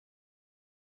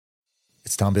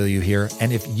It's Tom Bilyeu here.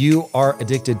 And if you are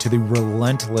addicted to the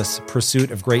relentless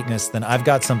pursuit of greatness, then I've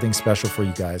got something special for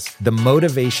you guys. The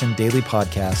Motivation Daily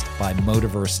Podcast by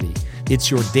Motiversity.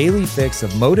 It's your daily fix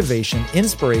of motivation,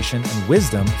 inspiration, and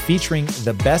wisdom featuring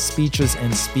the best speeches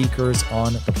and speakers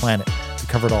on the planet. We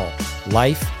cover it all.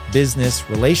 Life, business,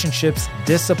 relationships,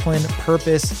 discipline,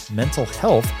 purpose, mental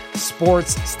health,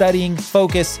 sports, studying,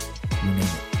 focus, you name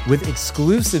it. With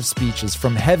exclusive speeches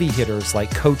from heavy hitters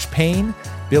like Coach Payne,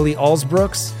 Billy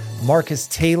Alsbrooks, Marcus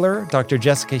Taylor, Dr.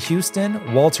 Jessica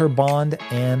Houston, Walter Bond,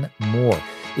 and more.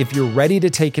 If you're ready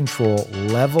to take control,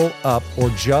 level up, or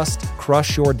just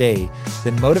crush your day,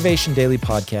 then Motivation Daily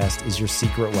Podcast is your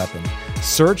secret weapon.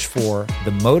 Search for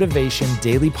the Motivation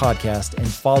Daily Podcast and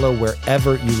follow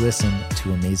wherever you listen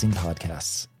to amazing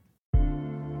podcasts.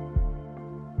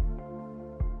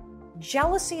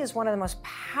 Jealousy is one of the most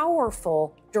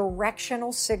powerful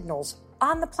directional signals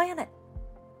on the planet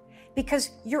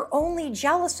because you're only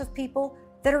jealous of people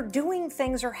that are doing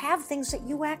things or have things that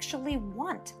you actually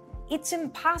want. It's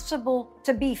impossible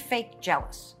to be fake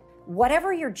jealous.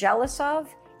 Whatever you're jealous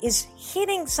of is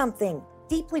hitting something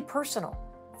deeply personal.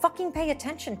 Fucking pay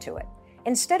attention to it.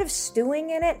 Instead of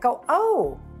stewing in it, go,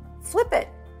 oh, flip it.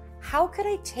 How could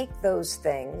I take those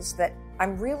things that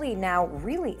I'm really now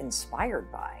really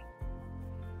inspired by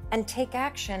and take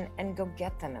action and go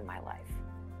get them in my life?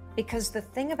 Because the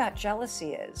thing about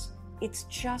jealousy is it's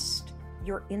just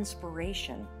your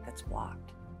inspiration that's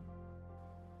blocked.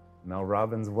 Mel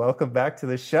Robbins, welcome back to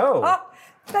the show. Oh,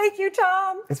 thank you,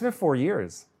 Tom. It's been 4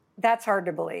 years. That's hard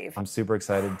to believe. I'm super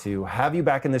excited to have you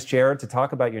back in this chair to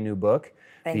talk about your new book,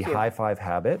 The High Five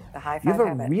Habit. The High Five Habit. You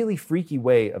have Habit. a really freaky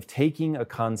way of taking a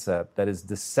concept that is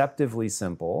deceptively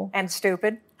simple. And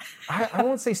stupid. I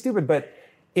won't say stupid, but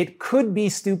it could be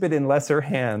stupid in lesser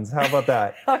hands. How about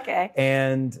that? Okay.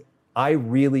 And I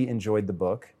really enjoyed the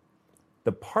book.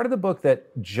 The part of the book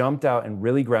that jumped out and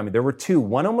really grabbed me, there were two.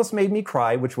 One almost made me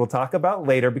cry, which we'll talk about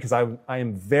later because I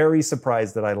am very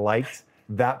surprised that I liked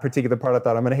that particular part. I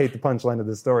thought I'm going to hate the punchline of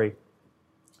this story.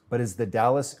 But is the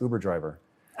Dallas Uber driver.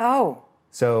 Oh.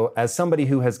 So as somebody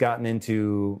who has gotten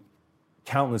into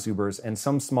countless Ubers, and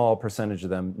some small percentage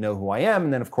of them know who I am,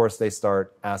 and then of course they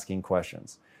start asking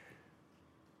questions.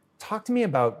 Talk to me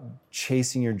about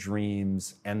chasing your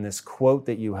dreams and this quote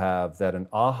that you have that an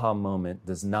aha moment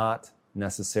does not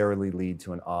necessarily lead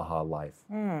to an aha life.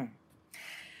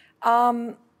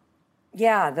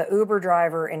 Yeah, the Uber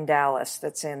driver in Dallas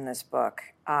that's in this book.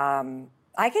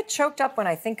 I get choked up when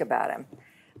I think about him.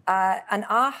 An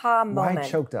aha moment. Why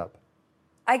choked up?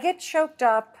 I get choked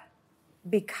up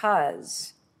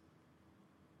because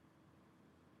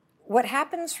what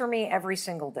happens for me every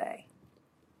single day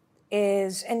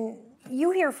is, and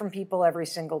you hear from people every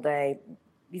single day,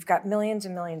 you've got millions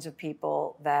and millions of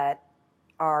people that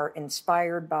are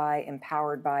inspired by,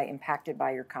 empowered by, impacted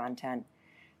by your content.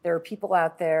 There are people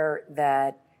out there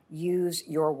that use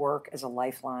your work as a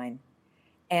lifeline,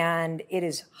 and it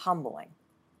is humbling.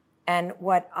 And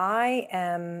what I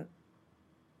am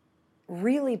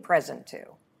really present to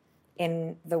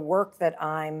in the work that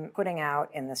I'm putting out,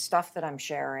 in the stuff that I'm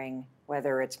sharing,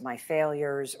 whether it's my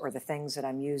failures or the things that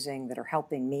I'm using that are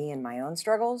helping me in my own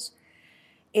struggles,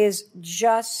 is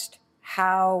just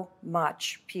how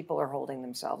much people are holding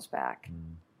themselves back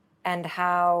and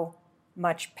how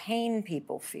much pain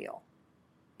people feel.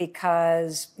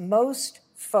 Because most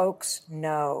folks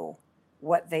know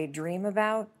what they dream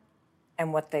about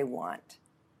and what they want.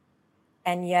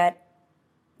 And yet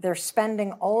they're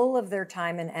spending all of their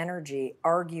time and energy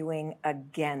arguing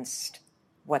against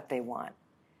what they want.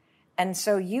 And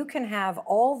so you can have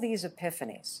all these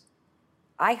epiphanies.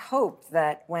 I hope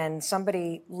that when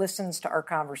somebody listens to our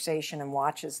conversation and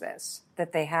watches this,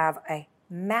 that they have a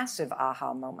massive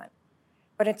aha moment.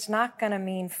 But it's not going to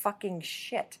mean fucking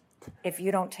shit if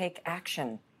you don't take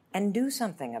action and do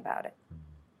something about it.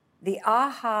 The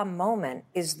aha moment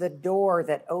is the door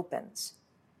that opens.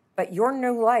 But your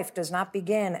new life does not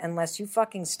begin unless you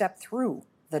fucking step through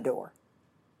the door.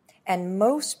 And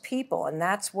most people, and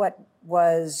that's what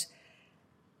was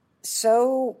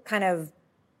so kind of,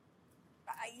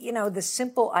 the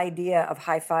simple idea of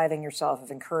high-fiving yourself,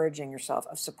 of encouraging yourself,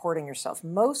 of supporting yourself.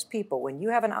 Most people, when you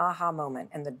have an aha moment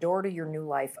and the door to your new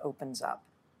life opens up,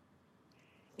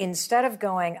 instead of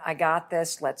going, I got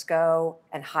this, let's go,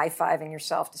 and high-fiving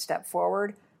yourself to step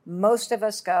forward, most of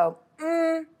us go,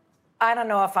 I don't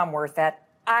know if I'm worth it.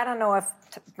 I don't know if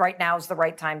right now is the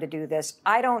right time to do this.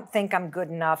 I don't think I'm good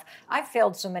enough. I've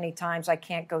failed so many times, I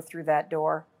can't go through that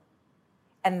door.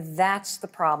 And that's the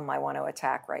problem I want to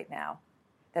attack right now.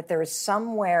 That there is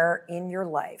somewhere in your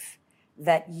life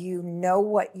that you know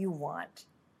what you want.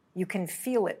 You can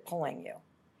feel it pulling you.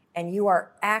 and you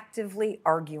are actively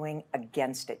arguing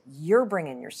against it. You're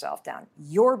bringing yourself down.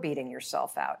 You're beating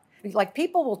yourself out. Like,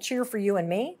 people will cheer for you and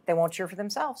me. They won't cheer for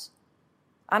themselves.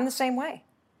 I'm the same way.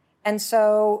 And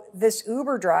so this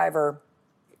Uber driver,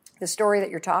 the story that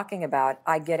you're talking about,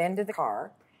 I get into the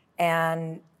car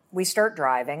and we start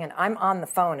driving, and I'm on the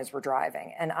phone as we're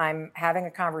driving, and I'm having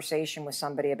a conversation with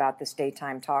somebody about this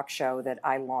daytime talk show that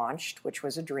I launched, which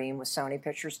was a dream with Sony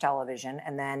Pictures Television,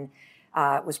 and then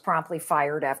was promptly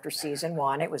fired after season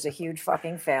 1. It was a huge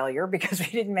fucking failure because we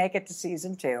didn't make it to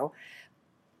season 2.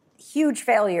 Huge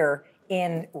failure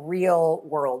in real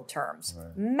world terms.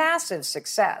 Right. Massive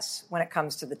success when it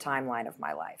comes to the timeline of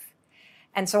my life.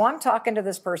 And so I'm talking to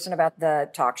this person about the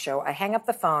talk show. I hang up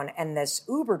the phone, and this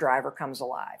Uber driver comes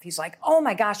alive. He's like, oh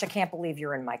my gosh, I can't believe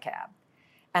you're in my cab.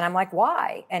 And I'm like,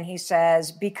 why? And he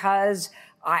says, because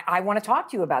I want to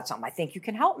talk to you about something. I think you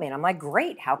can help me. And I'm like,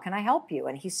 great, how can I help you?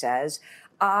 And he says,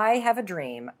 I have a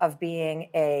dream of being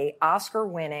a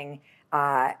Oscar-winning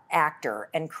actor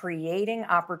and creating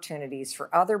opportunities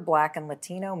for other Black and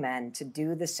Latino men to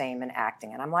do the same in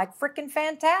acting. And I'm like, freaking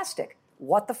fantastic.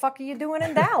 What the fuck are you doing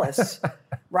in Dallas?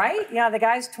 Right? You know, the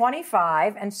guy's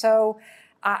 25. And so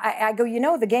I go,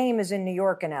 the game is in New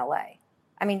York and LA.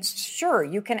 I mean, sure,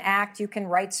 you can act, you can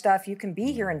write stuff, you can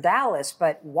be here in Dallas,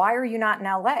 but why are you not in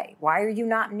LA? Why are you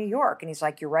not in New York? And he's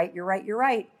like, you're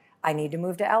right. I need to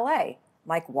move to LA. I'm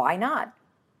like, why not?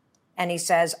 And he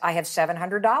says, I have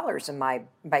 $700 in my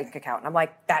bank account. And I'm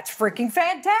like, that's freaking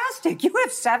fantastic. You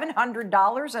have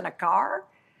 $700 in a car?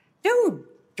 Dude,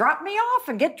 drop me off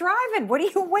and get driving. What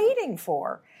are you waiting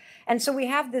for? And so we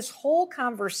have this whole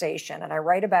conversation, and I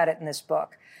write about it in this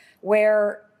book,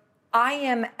 where I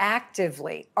am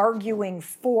actively arguing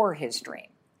for his dream,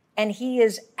 and he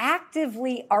is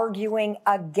actively arguing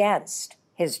against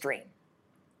his dream.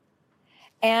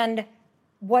 And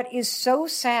what is so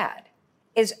sad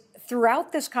is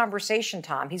throughout this conversation,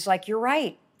 Tom, he's like, you're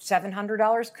right.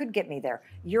 $700 could get me there.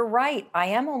 You're right. I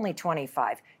am only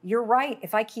 25. You're right.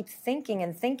 If I keep thinking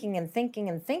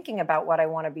about what I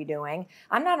want to be doing,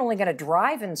 I'm not only going to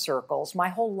drive in circles, my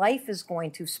whole life is going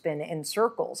to spin in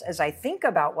circles as I think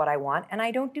about what I want and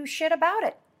I don't do shit about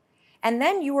it. And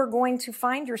then you are going to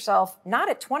find yourself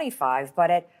not at 25, but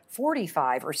at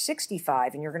 45 or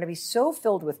 65, and you're going to be so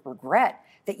filled with regret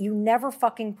that you never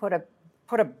fucking put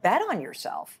a bet on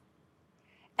yourself.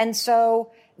 And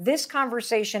so this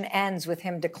conversation ends with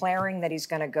him declaring that he's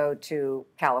going to go to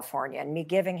California and me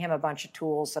giving him a bunch of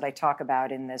tools that I talk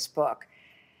about in this book.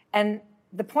 And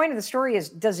the point of the story is,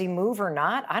 does he move or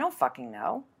not? I don't fucking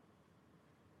know.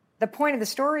 The point of the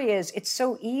story is, it's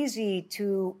so easy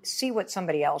to see what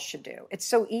somebody else should do. It's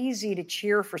so easy to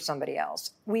cheer for somebody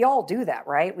else. We all do that,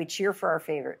 right? We cheer for our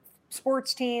favorite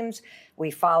sports teams.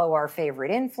 We follow our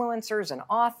favorite influencers and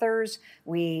authors.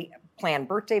 We plan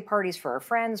birthday parties for our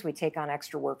friends. We take on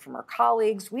extra work from our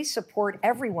colleagues. We support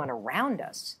everyone around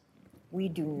us. We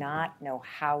do not know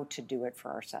how to do it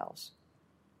for ourselves.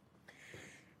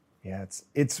 Yeah,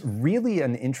 it's really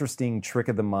an interesting trick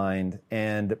of the mind.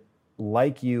 And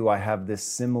like you, I have this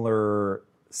similar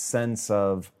sense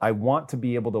of, I want to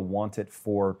be able to want it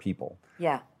for people.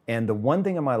 Yeah. And the one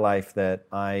thing in my life that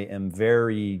I am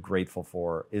very grateful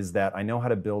for is that I know how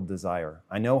to build desire.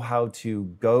 I know how to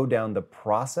go down the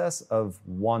process of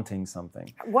wanting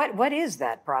something. What is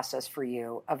that process for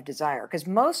you of desire? Because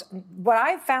what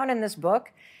I've found in this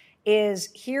book is,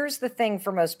 here's the thing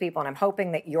for most people, and I'm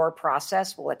hoping that your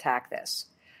process will attack this.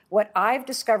 What I've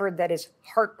discovered that is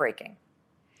heartbreaking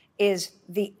is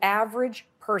the average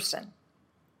person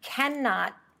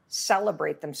cannot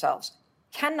celebrate themselves.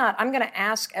 I'm going to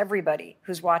ask everybody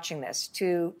who's watching this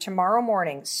to tomorrow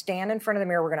morning stand in front of the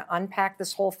mirror. We're going to unpack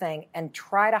this whole thing and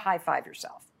try to high five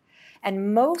yourself.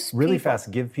 And most really people,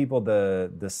 fast, give people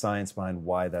the science behind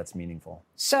why that's meaningful.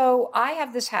 So I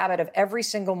have this habit of every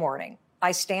single morning,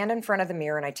 I stand in front of the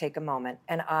mirror and I take a moment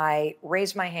and I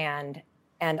raise my hand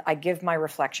and I give my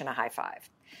reflection a high five.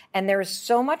 And there is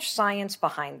so much science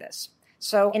behind this.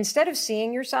 So instead of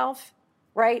seeing yourself,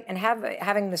 right, and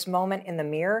having this moment in the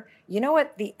mirror, you know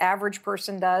what the average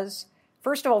person does?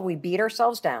 First of all, we beat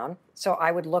ourselves down. So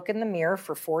I would look in the mirror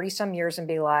for 40-some years and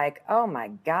be like, oh my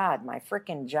God, my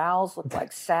freaking jowls look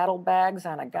like saddlebags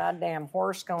on a goddamn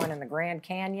horse going in the Grand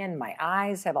Canyon. My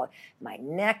eyes my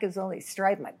neck is only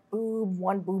striped. My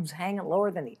one boob's hanging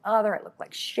lower than the other. I look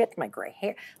like shit. My gray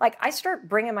hair. Like, I start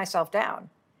bringing myself down.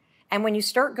 And when you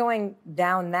start going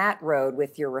down that road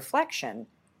with your reflection,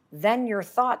 then your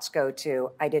thoughts go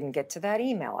to, I didn't get to that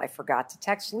email. I forgot to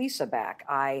text Lisa back.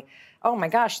 Oh my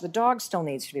gosh, the dog still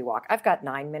needs to be walked. I've got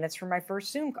 9 minutes for my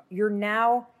first Zoom call. You're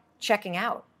now checking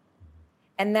out.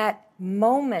 And that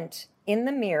moment in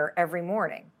the mirror every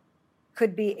morning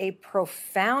could be a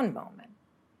profound moment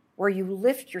where you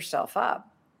lift yourself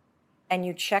up and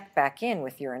you check back in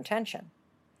with your intention.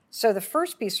 So the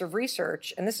first piece of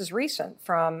research, and this is recent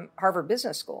from Harvard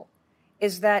Business School,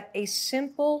 is that a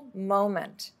simple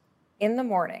moment in the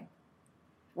morning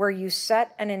where you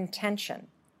set an intention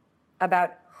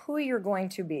about who you're going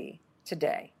to be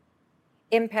today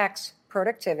impacts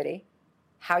productivity,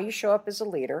 how you show up as a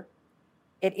leader.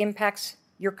 It impacts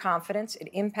your confidence. It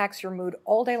impacts your mood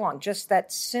all day long. Just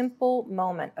that simple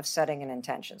moment of setting an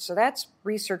intention. So that's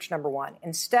research number one.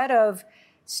 Instead of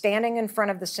standing in front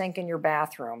of the sink in your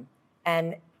bathroom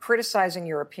and criticizing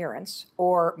your appearance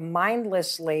or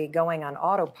mindlessly going on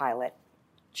autopilot,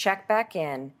 check back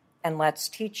in and let's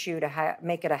teach you to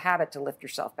make it a habit to lift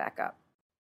yourself back up.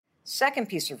 Second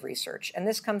piece of research, and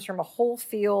this comes from a whole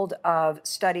field of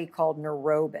study called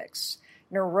neurobics.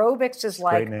 Neurobics is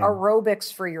like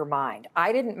aerobics for your mind.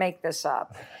 I didn't make this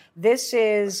up. This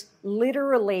is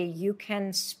literally, you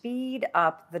can speed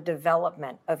up the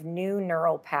development of new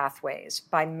neural pathways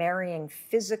by marrying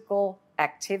physical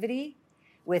activity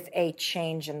with a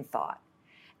change in thought.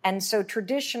 And so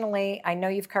traditionally, I know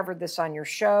you've covered this on your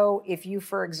show. If you,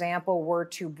 for example, were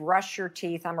to brush your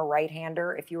teeth, I'm a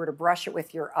right-hander, if you were to brush it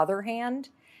with your other hand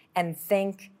and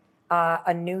think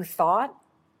a new thought,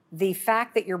 the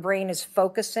fact that your brain is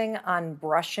focusing on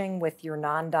brushing with your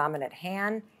non-dominant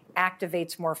hand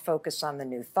activates more focus on the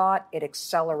new thought. It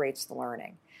accelerates the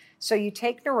learning. So you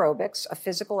take neurobics, a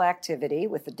physical activity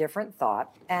with a different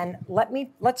thought, and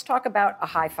let's talk about a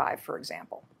high five, for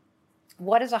example.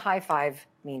 What does a high five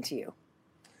mean to you?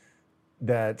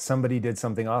 That somebody did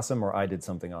something awesome or I did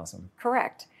something awesome.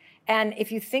 Correct. And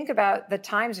if you think about the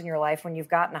times in your life when you've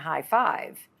gotten a high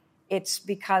five, it's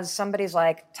because somebody's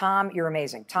like, Tom, you're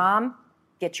amazing. Tom,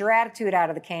 get your attitude out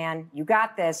of the can. You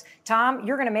got this. Tom,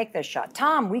 you're going to make this shot.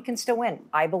 Tom, we can still win.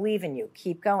 I believe in you.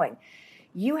 Keep going.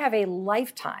 You have a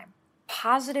lifetime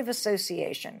positive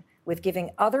association with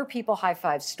giving other people high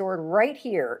fives stored right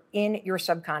here in your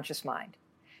subconscious mind.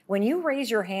 When you raise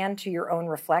your hand to your own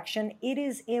reflection, it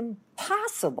is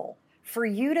impossible for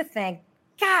you to think,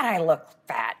 God, I look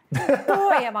fat.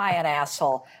 Boy, am I an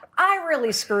asshole. I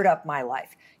really screwed up my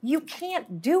life. You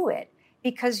can't do it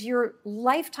because your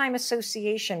lifetime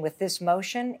association with this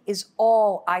motion is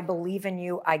all, I believe in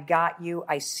you, I got you,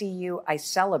 I see you, I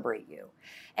celebrate you.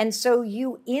 And so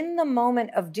you, in the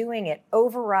moment of doing it,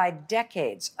 override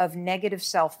decades of negative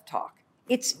self-talk.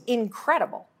 It's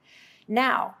incredible.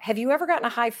 Now, have you ever gotten a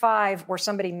high five where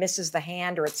somebody misses the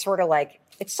hand or it's sort of like,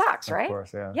 it sucks, right? Of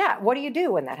course, yeah. Yeah. What do you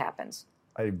do when that happens?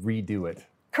 I redo it.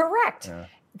 Correct. Yeah.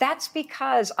 That's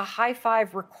because a high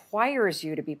five requires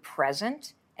you to be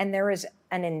present and there is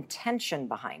an intention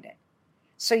behind it.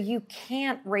 So you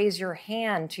can't raise your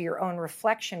hand to your own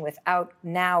reflection without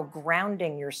now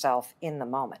grounding yourself in the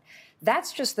moment.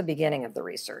 That's just the beginning of the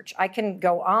research. I can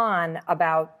go on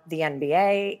about the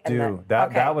NBA. And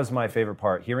that was my favorite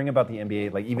part. Hearing about the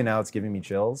NBA, like even now it's giving me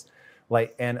chills.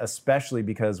 Like, and especially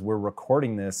because we're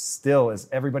recording this still as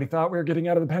everybody thought we were getting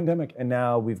out of the pandemic. And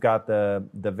now we've got the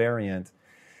variant.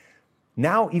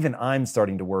 Now even I'm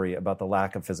starting to worry about the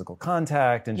lack of physical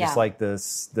contact and just like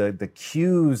the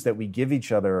cues that we give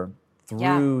each other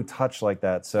through touch like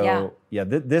that. So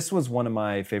this was one of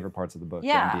my favorite parts of the book.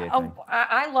 Yeah, the NBA thing.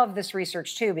 I love this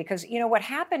research too, because you know what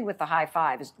happened with the high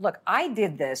five is, look, I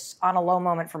did this on a low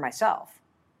moment for myself.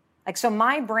 Like, so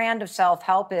my brand of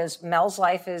self-help is Mel's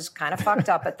life is kind of fucked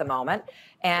up at the moment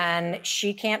and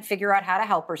she can't figure out how to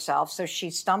help herself. So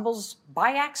she stumbles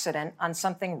by accident on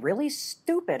something really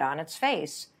stupid on its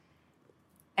face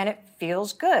and it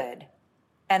feels good.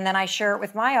 And then I share it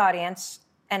with my audience.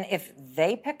 And if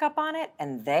they pick up on it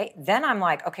and then I'm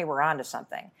like, okay, we're on to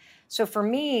something. So for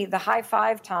me, the high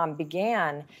five, Tom,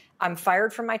 began, I'm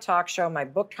fired from my talk show. My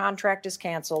book contract is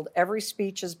canceled. Every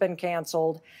speech has been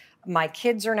canceled. My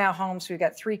kids are now home. So we've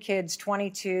got 3 kids,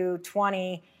 22,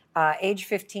 20, age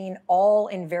 15, all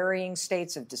in varying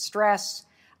states of distress.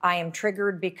 I am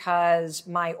triggered because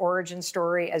my origin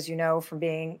story, as you know, from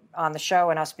being on the show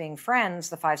and us being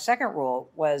friends, the 5-second rule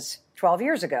was 12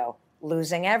 years ago,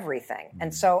 losing everything.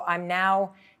 And so I'm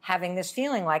now having this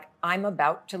feeling like I'm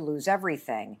about to lose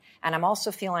everything. And I'm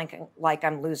also feeling like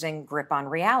I'm losing grip on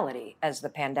reality as the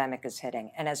pandemic is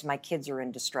hitting and as my kids are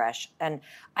in distress. And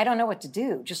I don't know what to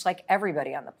do, just like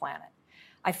everybody on the planet.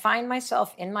 I find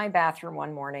myself in my bathroom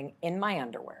one morning in my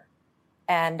underwear,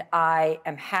 and I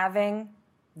am having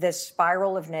this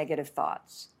spiral of negative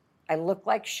thoughts. I look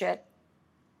like shit.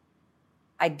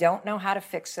 I don't know how to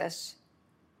fix this.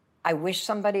 I wish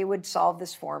somebody would solve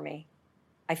this for me.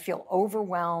 I feel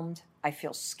overwhelmed. I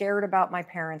feel scared about my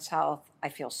parents' health. I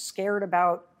feel scared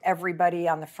about everybody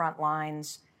on the front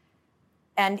lines.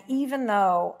 And even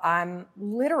though I'm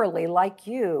literally, like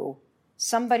you,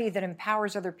 somebody that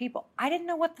empowers other people, I didn't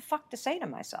know what the fuck to say to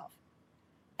myself.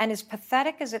 And as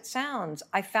pathetic as it sounds,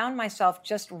 I found myself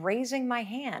just raising my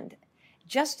hand,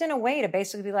 just in a way to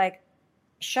basically be like,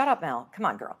 shut up, Mel. Come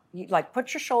on, girl. You, like,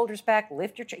 put your shoulders back,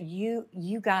 lift your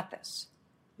you got this.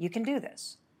 You can do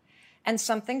this. And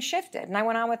something shifted, and I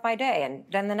went on with my day. And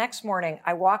then the next morning,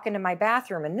 I walk into my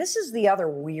bathroom, and this is the other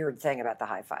weird thing about the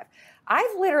high five.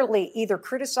 I've literally either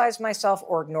criticized myself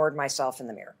or ignored myself in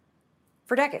the mirror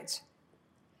for decades.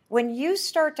 When you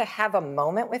start to have a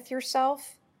moment with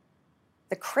yourself,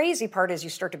 the crazy part is you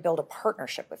start to build a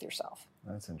partnership with yourself.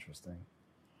 That's interesting.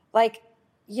 Like,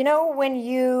 you know, when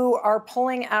you are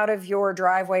pulling out of your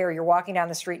driveway or you're walking down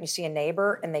the street and you see a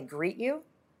neighbor and they greet you,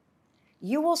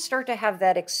 you will start to have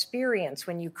that experience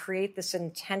when you create this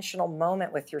intentional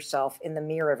moment with yourself in the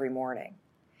mirror every morning.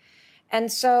 And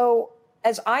so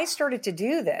as I started to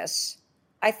do this,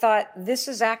 I thought, this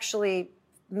is actually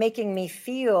making me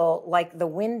feel like the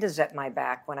wind is at my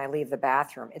back when I leave the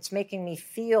bathroom. It's making me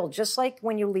feel just like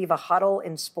when you leave a huddle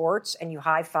in sports and you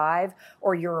high five,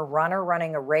 or you're a runner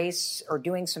running a race or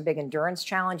doing some big endurance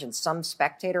challenge and some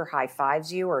spectator high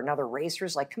fives you, or another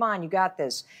racer's like, come on, you got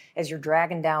this, as you're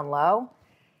dragging down low.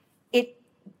 It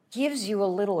gives you a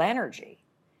little energy.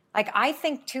 Like, I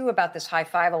think too about this high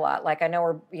five a lot. Like, I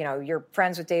know you're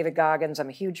friends with David Goggins. I'm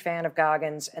a huge fan of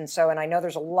Goggins. And I know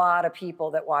there's a lot of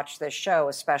people that watch this show,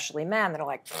 especially men, that are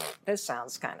like, this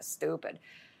sounds kind of stupid.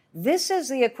 This is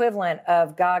the equivalent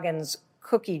of Goggins'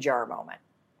 cookie jar moment.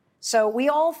 So we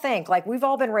all think, like, we've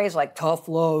all been raised like, tough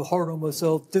love, hard on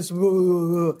myself, this,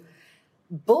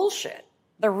 bullshit.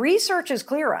 The research is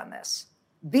clear on this.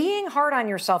 Being hard on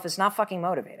yourself is not fucking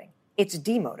motivating. It's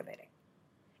demotivating.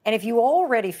 And if you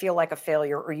already feel like a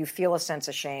failure, or you feel a sense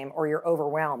of shame, or you're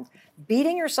overwhelmed,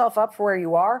 beating yourself up for where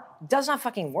you are does not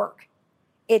fucking work.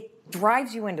 It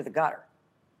drives you into the gutter.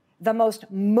 The most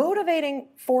motivating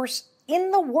force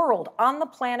in the world, on the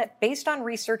planet, based on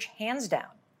research, hands down,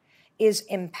 is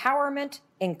empowerment,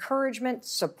 encouragement,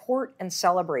 support, and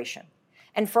celebration.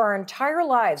 And for our entire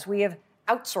lives, we have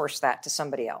outsourced that to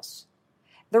somebody else.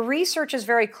 The research is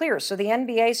very clear. So the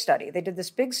NBA study, they did this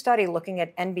big study looking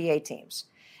at NBA teams.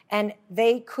 And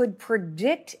they could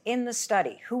predict in the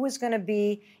study who was going to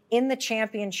be in the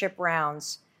championship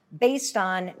rounds based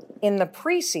on, in the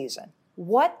preseason,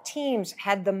 what teams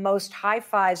had the most high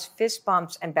fives, fist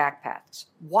bumps, and back pats.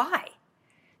 Why?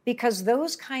 Because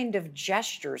those kind of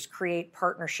gestures create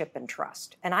partnership and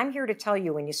trust. And I'm here to tell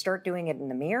you, when you start doing it in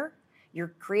the mirror,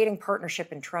 you're creating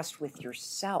partnership and trust with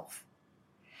yourself.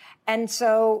 And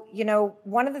so,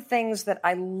 one of the things that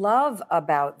I love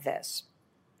about this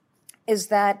is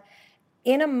that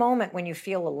in a moment when you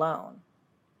feel alone,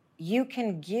 you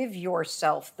can give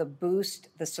yourself the boost,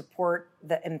 the support,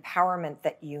 the empowerment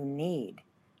that you need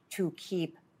to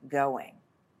keep going.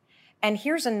 And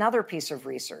here's another piece of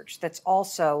research that's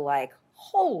also like,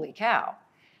 holy cow.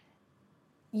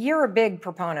 You're a big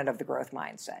proponent of the growth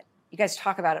mindset. You guys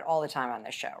talk about it all the time on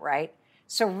this show, right?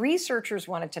 So researchers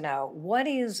wanted to know, what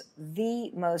is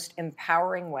the most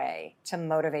empowering way to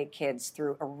motivate kids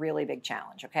through a really big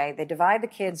challenge, okay? They divide the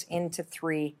kids into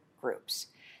 3 groups.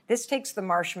 This takes the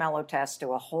marshmallow test to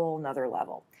a whole nother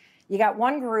level. You got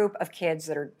one group of kids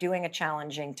that are doing a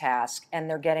challenging task, and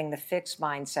they're getting the fixed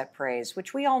mindset praise,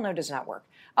 which we all know does not work.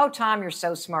 Oh, Tom, you're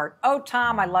so smart. Oh,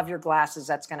 Tom, I love your glasses.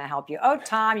 That's going to help you. Oh,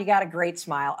 Tom, you got a great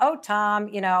smile. Oh,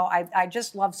 Tom, I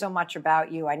just love so much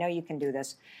about you. I know you can do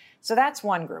this. So that's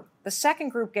one group. The second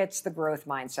group gets the growth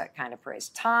mindset kind of praise.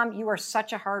 Tom, you are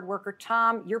such a hard worker.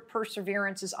 Tom, your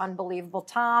perseverance is unbelievable.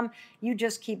 Tom, you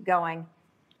just keep going.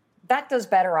 That does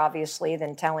better, obviously,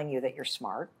 than telling you that you're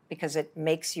smart, because it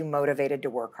makes you motivated to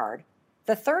work hard.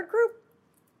 The third group,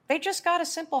 they just got a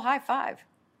simple high five.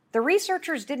 The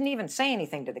researchers didn't even say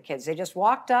anything to the kids. They just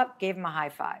walked up, gave them a high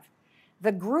five.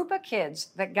 The group of kids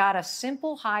that got a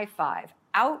simple high five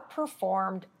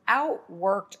outperformed,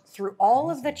 outworked through all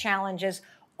of the challenges,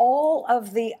 all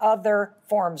of the other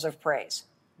forms of praise.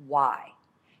 Why?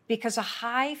 Because a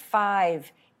high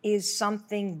five is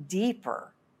something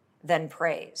deeper than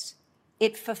praise.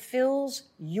 It fulfills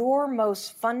your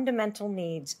most fundamental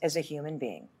needs as a human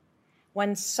being.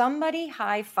 When somebody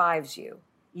high fives you,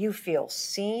 you feel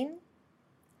seen,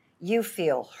 you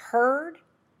feel heard,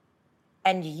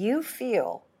 and you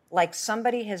feel like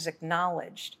somebody has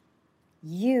acknowledged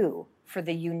you for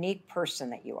the unique person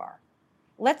that you are.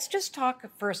 Let's just talk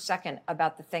for a second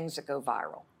about the things that go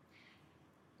viral.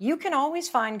 You can always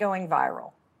find going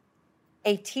viral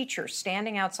a teacher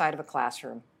standing outside of a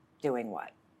classroom doing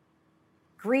what?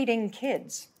 Greeting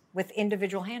kids with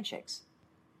individual handshakes.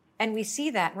 And we see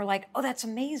that and we're like, oh, that's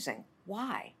amazing.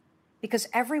 Why? Because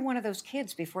every one of those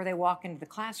kids, before they walk into the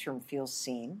classroom, feels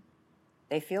seen,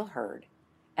 they feel heard,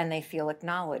 and they feel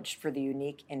acknowledged for the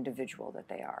unique individual that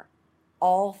they are,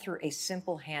 all through a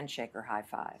simple handshake or high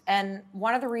five. And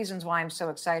one of the reasons why I'm so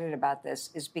excited about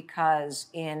this is because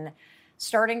in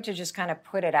starting to just kind of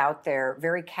put it out there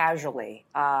very casually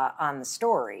on the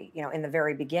story, in the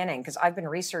very beginning, because I've been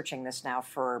researching this now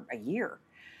for a year,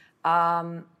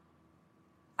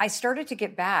 I started to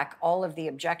get back all of the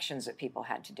objections that people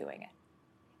had to doing it.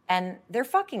 And they're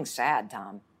fucking sad,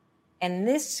 Tom. And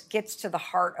this gets to the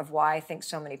heart of why I think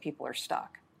so many people are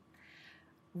stuck.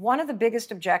 One of the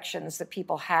biggest objections that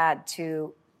people had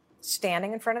to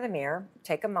standing in front of the mirror,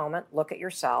 take a moment, look at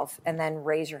yourself, and then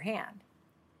raise your hand,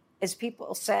 is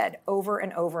people said over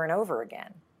and over and over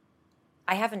again,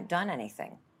 I haven't done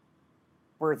anything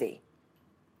worthy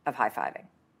of high-fiving.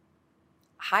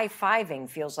 High-fiving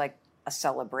feels like a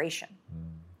celebration.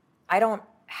 I don't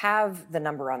have the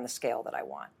number on the scale that I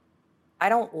want. I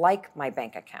don't like my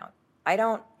bank account. I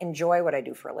don't enjoy what I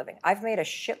do for a living. I've made a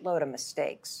shitload of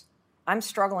mistakes. I'm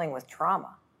struggling with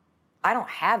trauma. I don't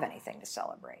have anything to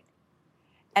celebrate.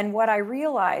 And what I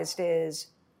realized is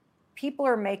people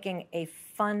are making a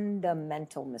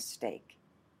fundamental mistake.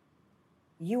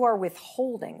 You are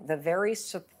withholding the very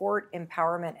support,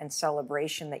 empowerment, and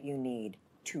celebration that you need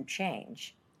to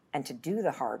change and to do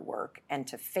the hard work and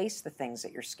to face the things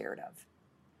that you're scared of.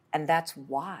 And that's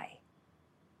why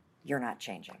you're not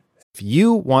changing. If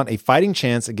you want a fighting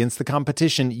chance against the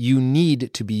competition, you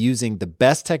need to be using the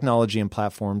best technology and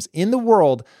platforms in the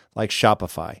world like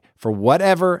Shopify. For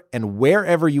whatever and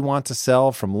wherever you want to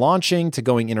sell, from launching to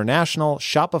going international,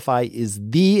 Shopify is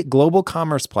the global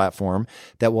commerce platform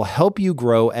that will help you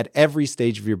grow at every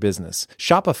stage of your business.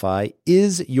 Shopify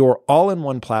is your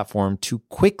all-in-one platform to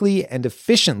quickly and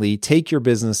efficiently take your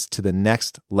business to the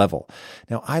next level.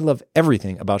 Now, I love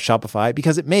everything about Shopify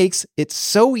because it makes it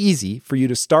so easy for you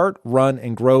to start, run,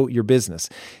 and grow your business.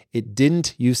 It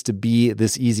didn't used to be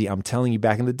this easy. I'm telling you,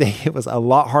 back in the day, it was a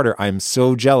lot harder. I'm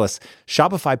so jealous.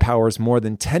 Shopify powers more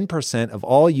than 10% of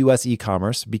all US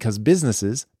e-commerce because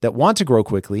businesses that want to grow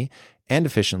quickly and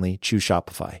efficiently choose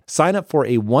Shopify. Sign up for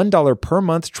a $1 per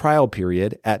month trial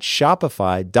period at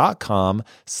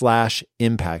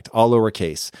shopify.com/impact, all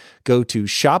lowercase. Go to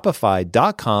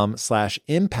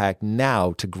shopify.com/impact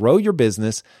now to grow your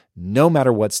business no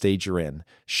matter what stage you're in.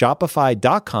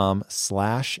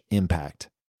 Shopify.com/impact.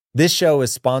 This show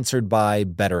is sponsored by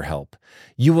BetterHelp.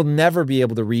 You will never be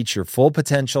able to reach your full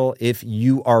potential if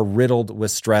you are riddled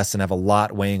with stress and have a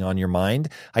lot weighing on your mind.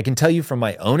 I can tell you from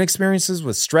my own experiences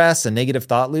with stress and negative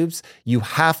thought loops, you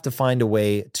have to find a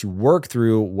way to work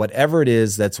through whatever it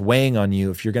is that's weighing on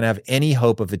you if you're going to have any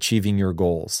hope of achieving your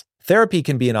goals. Therapy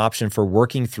can be an option for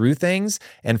working through things,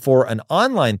 and for an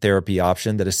online therapy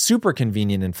option that is super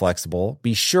convenient and flexible,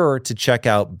 be sure to check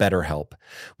out BetterHelp.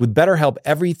 With BetterHelp,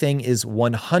 everything is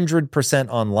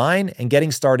 100% online, and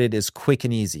getting started is quick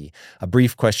and easy. A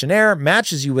brief questionnaire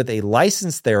matches you with a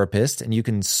licensed therapist, and you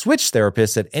can switch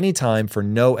therapists at any time for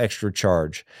no extra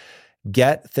charge.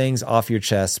 Get things off your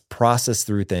chest, process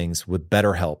through things with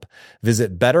BetterHelp.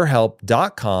 Visit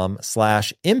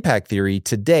BetterHelp.com/Impact Theory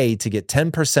today to get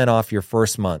 10% off your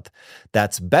first month.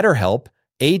 That's BetterHelp,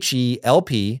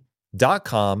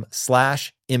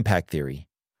 HELP.com/Impact Theory.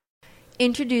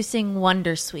 Introducing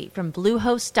Wondersuite from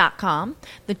Bluehost.com,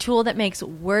 the tool that makes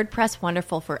WordPress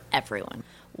wonderful for everyone.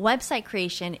 Website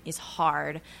creation is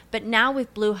hard, but now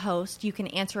with Bluehost, you can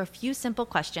answer a few simple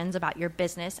questions about your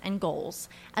business and goals,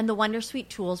 and the Wondersuite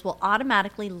tools will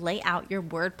automatically lay out your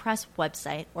WordPress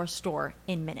website or store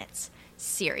in minutes.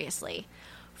 Seriously.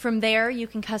 From there, you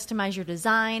can customize your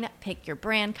design, pick your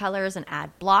brand colors, and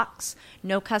add blocks.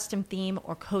 No custom theme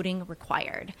or coding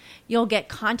required. You'll get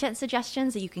content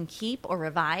suggestions that you can keep or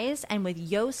revise, and with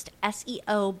Yoast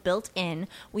SEO built in,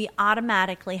 we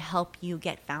automatically help you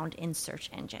get found in search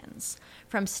engines.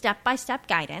 From step-by-step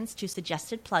guidance to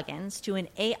suggested plugins to an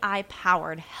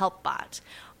AI-powered help bot,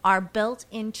 our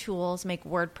built-in tools make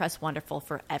WordPress wonderful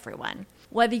for everyone.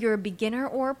 Whether you're a beginner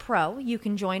or a pro, you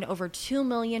can join over 2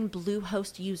 million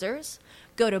Bluehost users.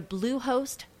 Go to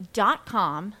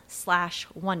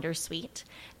bluehost.com/Wondersuite.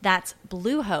 That's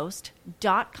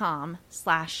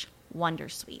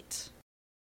bluehost.com/Wondersuite.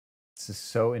 This is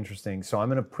so interesting. So I'm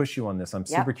going to push you on this. I'm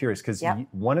super curious because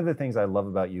one of the things I love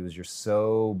about you is you're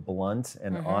so blunt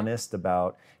and honest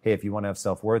about, hey, if you want to have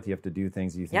self-worth, you have to do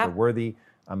things that you think are worthy.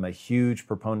 I'm a huge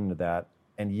proponent of that.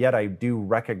 And yet I do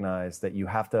recognize that you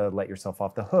have to let yourself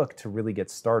off the hook to really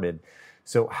get started.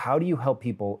 So how do you help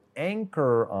people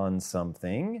anchor on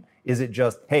something? Is it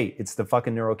just, hey, it's the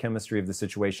fucking neurochemistry of the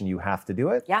situation, you have to do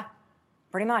it? Yeah,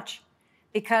 pretty much.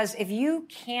 Because if you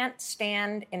can't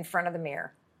stand in front of the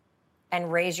mirror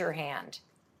and raise your hand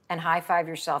and high five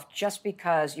yourself just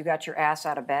because you got your ass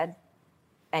out of bed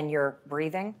and you're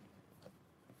breathing,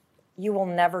 you will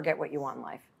never get what you want in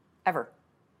life, ever.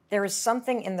 There is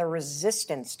something in the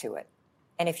resistance to it.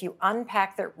 And if you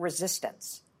unpack the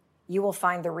resistance, you will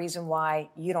find the reason why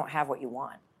you don't have what you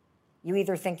want. You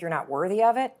either think you're not worthy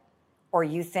of it, or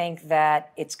you think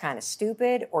that it's kind of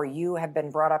stupid, or you have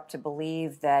been brought up to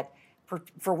believe that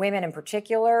for women in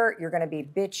particular, you're going to be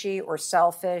bitchy or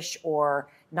selfish or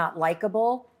not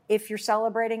likable if you're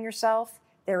celebrating yourself.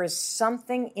 There is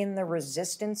something in the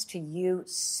resistance to you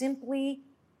simply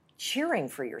cheering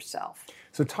for yourself.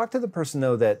 So talk to the person,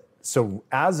 though, that, so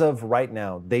as of right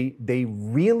now, they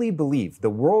really believe, the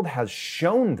world has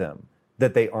shown them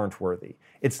that they aren't worthy.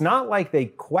 It's not like they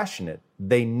question it.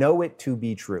 They know it to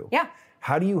be true. Yeah.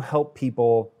 How do you help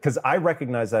people? Because I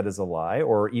recognize that as a lie,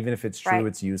 or even if it's true, Right,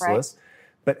 it's useless.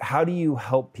 Right. But how do you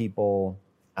help people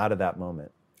out of that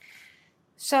moment?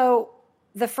 So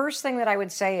the first thing that I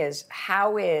would say is,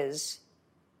 how is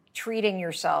treating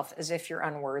yourself as if you're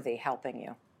unworthy helping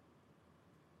you?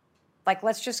 Like,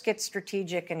 let's just get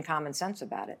strategic and common sense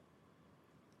about it.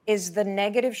 Is the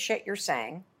negative shit you're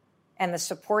saying and the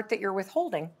support that you're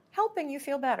withholding helping you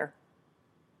feel better?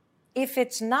 If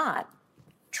it's not,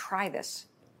 try this.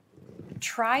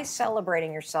 Try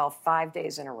celebrating yourself 5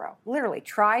 days in a row. Literally,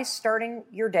 try starting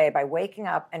your day by waking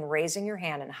up and raising your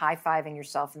hand and high-fiving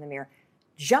yourself in the mirror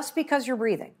just because you're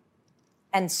breathing,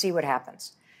 and see what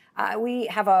happens. We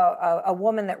have a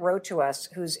woman that wrote to us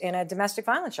who's in a domestic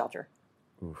violence shelter.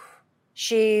 Oof.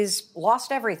 She's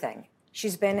lost everything.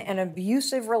 She's been in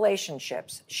abusive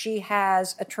relationships. She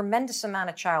has a tremendous amount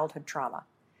of childhood trauma.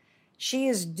 She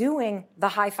is doing the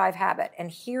high five habit, and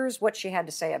here's what she had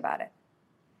to say about it.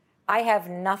 I have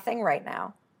nothing right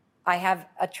now. I have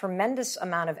a tremendous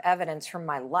amount of evidence from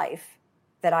my life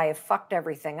that I have fucked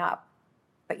everything up.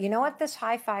 But you know what this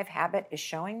high five habit is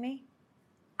showing me?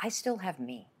 I still have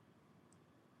me.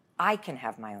 I can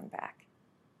have my own back.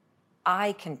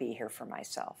 I can be here for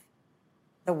myself.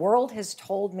 The world has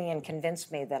told me and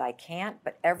convinced me that I can't,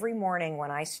 but every morning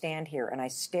when I stand here and I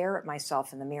stare at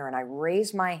myself in the mirror and I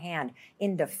raise my hand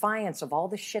in defiance of all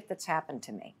the shit that's happened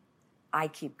to me, I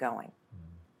keep going.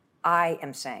 I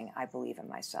am saying I believe in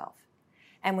myself.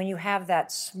 And when you have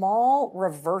that small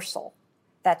reversal,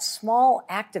 that small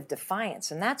act of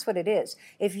defiance, and that's what it is.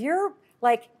 If you're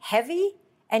like heavy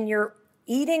and you're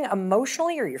eating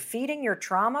emotionally or you're feeding your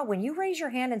trauma, when you raise your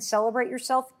hand and celebrate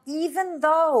yourself, even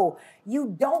though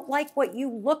you don't like what you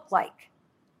look like,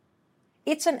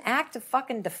 it's an act of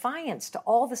fucking defiance to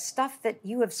all the stuff that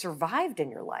you have survived in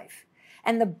your life.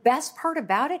 And the best part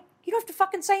about it, you don't have to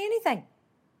fucking say anything.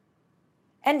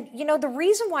 And, you know, the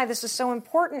reason why this is so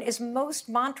important is most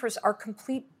mantras are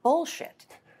complete bullshit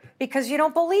because you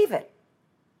don't believe it.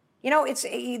 You know,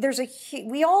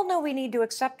 we all know we need to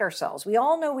accept ourselves. We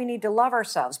all know we need to love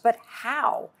ourselves. But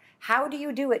how? How do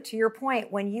you do it, to your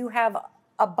point, when you have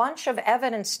a bunch of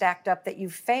evidence stacked up that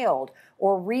you've failed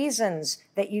or reasons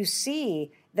that you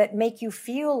see that make you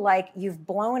feel like you've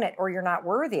blown it or you're not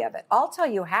worthy of it? I'll tell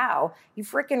you how. You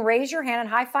frickin' raise your hand and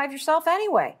high five yourself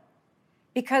anyway.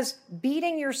 Because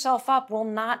beating yourself up will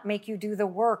not make you do the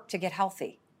work to get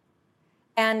healthy.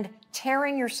 And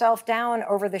tearing yourself down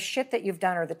over the shit that you've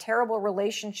done or the terrible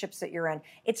relationships that you're in,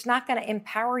 it's not going to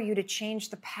empower you to change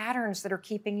the patterns that are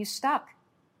keeping you stuck.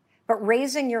 But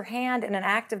raising your hand in an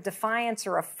act of defiance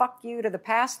or a fuck you to the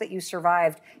past that you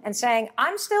survived and saying,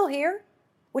 I'm still here,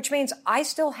 which means I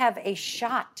still have a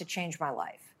shot to change my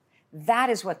life. That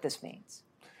is what this means.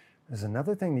 There's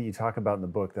another thing that you talk about in the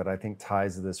book that I think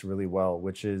ties to this really well,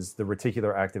 which is the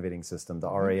reticular activating system, the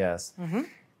RAS. Mm-hmm.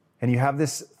 And you have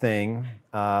this thing,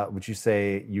 which you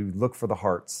say you look for the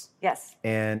hearts. Yes.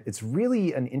 And it's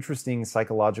really an interesting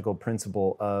psychological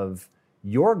principle of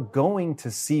you're going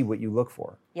to see what you look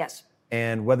for. Yes.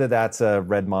 And whether that's a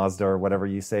red Mazda or whatever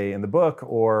you say in the book,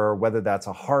 or whether that's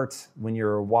a heart when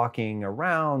you're walking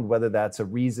around, whether that's a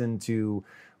reason to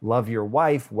love your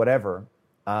wife, whatever.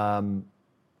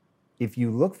 If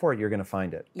you look for it, you're going to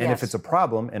find it. Yes. And if it's a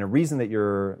problem and a reason that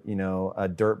you're, a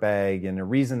dirtbag and a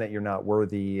reason that you're not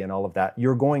worthy and all of that,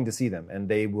 you're going to see them and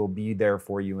they will be there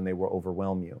for you and they will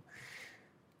overwhelm you.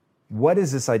 What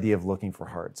is this idea of looking for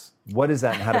hearts? What is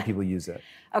that and how do people use it?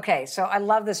 Okay, so I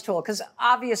love this tool because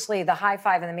obviously the high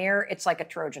five in the mirror, it's like a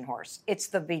Trojan horse. It's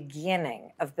the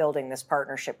beginning of building this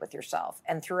partnership with yourself.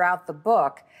 And throughout the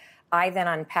book, I then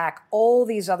unpack all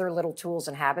these other little tools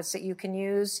and habits that you can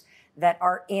use that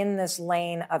are in this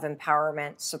lane of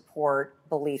empowerment, support,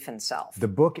 belief in self. The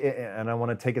book, and I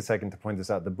want to take a second to point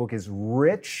this out, the book is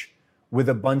rich with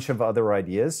a bunch of other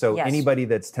ideas. So Yes. anybody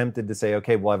that's tempted to say,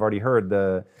 okay, well, I've already heard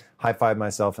the high five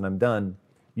myself and I'm done.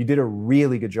 You did a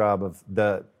really good job of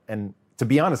and to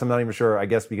be honest, I'm not even sure, I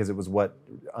guess because it was what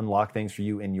unlocked things for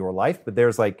you in your life, but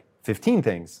there's like 15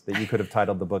 things that you could have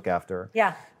titled the book after.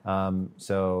 Yeah.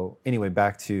 So anyway,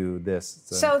 back to this.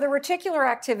 So the reticular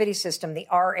activity system, the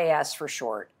RAS for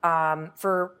short,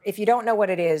 for if you don't know what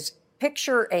it is,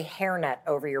 picture a hairnet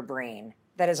over your brain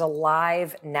that is a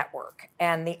live network.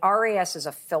 And the RAS is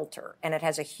a filter, and it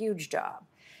has a huge job.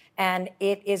 And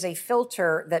it is a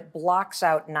filter that blocks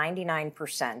out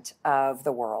 99% of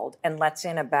the world and lets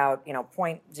in about,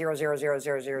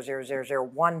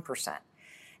 0.000000001%.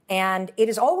 And it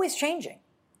is always changing.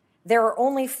 There are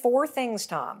only 4 things,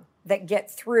 Tom, that get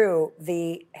through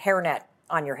the hairnet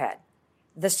on your head.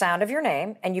 The sound of your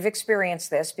name, and you've experienced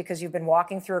this because you've been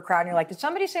walking through a crowd and you're like, did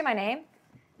somebody say my name?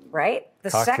 Right?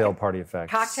 The cocktail party effect.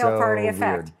 Cocktail party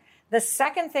effect. Weird. The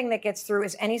second thing that gets through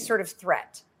is any sort of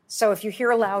threat. So if you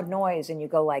hear a loud noise and you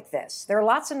go like this, there are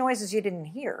lots of noises you didn't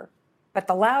hear, but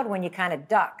the loud one you kind of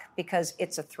duck because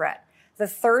it's a threat. The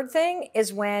third thing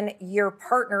is when your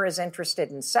partner is interested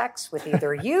in sex with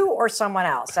either you or someone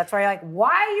else. That's why you're like, why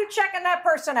are you checking that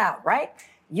person out, right?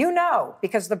 You know,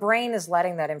 because the brain is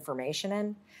letting that information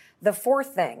in. The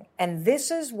fourth thing, and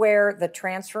this is where the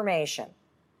transformation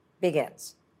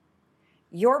begins.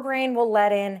 Your brain will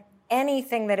let in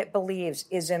anything that it believes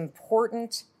is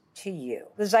important to you.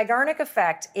 The Zeigarnik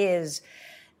effect is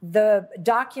the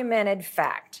documented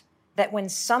fact that when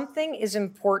something is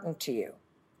important to you,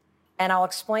 and I'll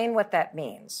explain what that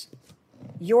means,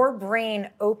 your brain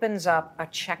opens up a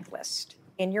checklist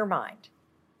in your mind.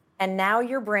 And now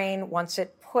your brain, once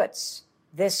it puts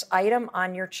this item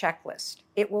on your checklist,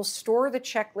 it will store the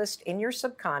checklist in your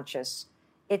subconscious.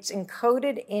 It's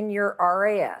encoded in your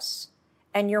RAS.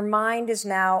 And your mind is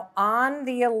now on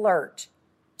the alert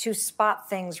to spot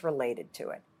things related to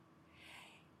it.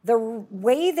 The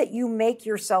way that you make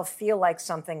yourself feel like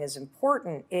something is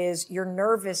important is your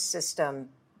nervous system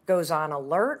goes on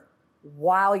alert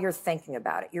while you're thinking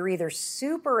about it. You're either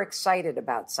super excited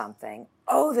about something,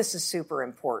 oh, this is super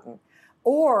important,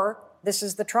 or this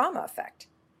is the trauma effect.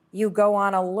 You go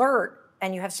on alert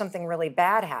and you have something really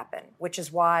bad happen, which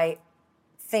is why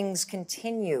things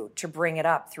continue to bring it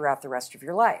up throughout the rest of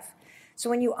your life. So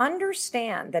when you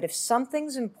understand that if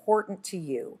something's important to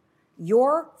you,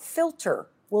 your filter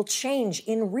will change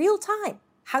in real time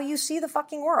how you see the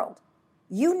fucking world.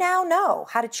 You now know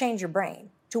how to change your brain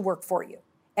to work for you.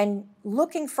 And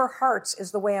looking for hearts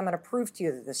is the way I'm going to prove to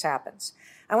you that this happens.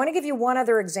 I want to give you one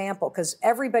other example because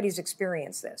everybody's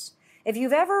experienced this. If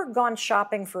you've ever gone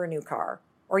shopping for a new car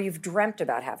or you've dreamt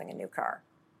about having a new car,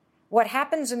 what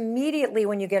happens immediately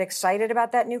when you get excited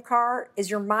about that new car is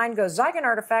your mind goes,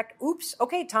 Zeigarnik effect, oops,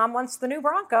 okay, Tom wants the new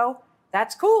Bronco.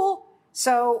 That's cool.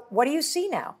 So what do you see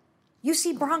now? You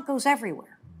see Broncos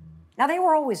everywhere. Now, they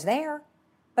were always there,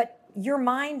 but your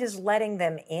mind is letting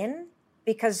them in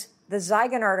because the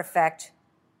Zeigarnik effect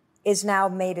is now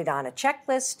made it on a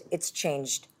checklist. It's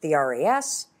changed the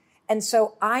RAS. And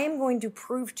so I am going to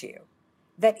prove to you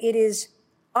that it is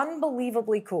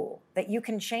unbelievably cool that you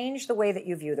can change the way that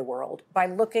you view the world by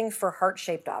looking for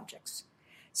heart-shaped objects.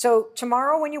 So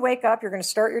tomorrow when you wake up, you're going to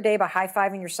start your day by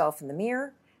high-fiving yourself in the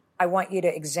mirror. I want you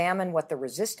to examine what the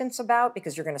resistance about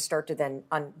because you're going to start to then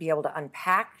be able to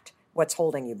unpack what's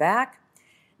holding you back.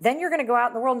 Then you're going to go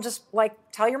out in the world and just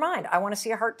tell your mind, I want to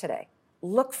see a heart today.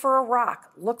 Look for a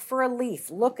rock, look for a leaf,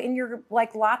 look in your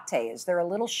latte. Is there a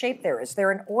little shape there? Is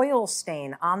there an oil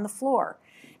stain on the floor?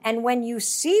 And when you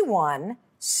see one,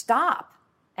 stop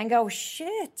and go,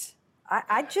 shit,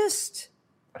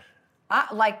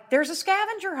 there's a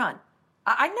scavenger hunt.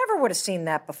 I never would have seen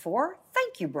that before.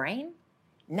 Thank you, brain.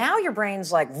 Now your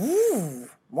brain's like, woo,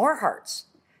 more hearts.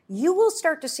 You will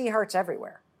start to see hearts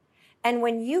everywhere. And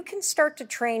when you can start to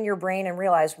train your brain and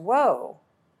realize, whoa,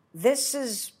 this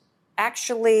is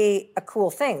actually a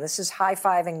cool thing. This is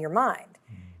high-fiving your mind.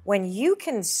 When you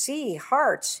can see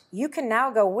hearts, you can now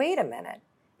go, wait a minute.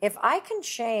 If I can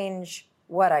change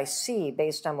what I see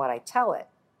based on what I tell it,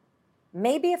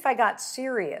 maybe if I got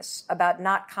serious about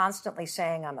not constantly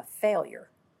saying I'm a failure,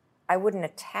 I wouldn't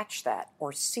attach that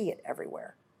or see it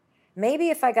everywhere. Maybe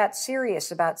if I got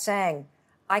serious about saying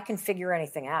I can figure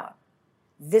anything out,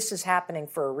 this is happening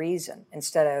for a reason,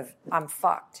 instead of I'm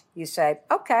fucked. You say,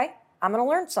 okay, I'm going to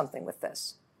learn something with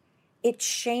this. It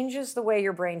changes the way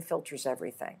your brain filters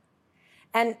everything.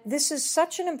 And this is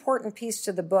such an important piece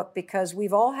to the book because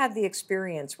we've all had the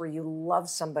experience where you love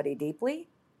somebody deeply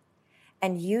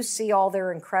and you see all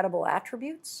their incredible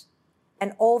attributes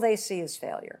and all they see is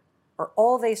failure, or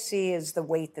all they see is the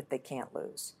weight that they can't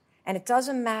lose. And it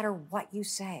doesn't matter what you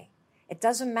say. It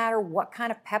doesn't matter what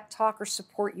kind of pep talk or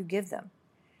support you give them.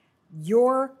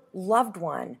 Your loved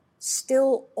one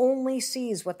still only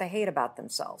sees what they hate about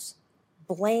themselves.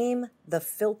 Blame the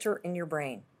filter in your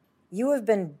brain. You have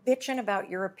been bitching about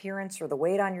your appearance or the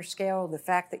weight on your scale, the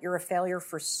fact that you're a failure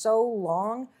for so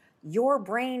long, your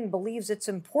brain believes it's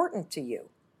important to you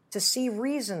to see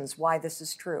reasons why this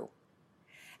is true.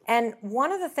 And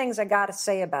one of the things I got to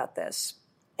say about this,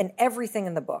 and everything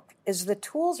in the book, is the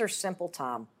tools are simple,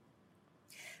 Tom.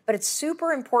 But it's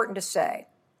super important to say,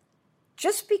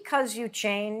 just because you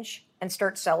change and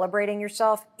start celebrating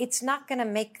yourself, it's not going to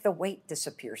make the weight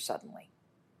disappear suddenly.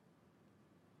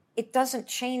 It doesn't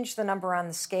change the number on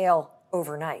the scale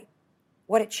overnight.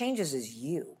 What it changes is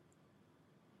you.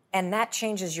 And that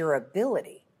changes your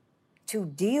ability to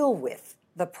deal with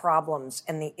the problems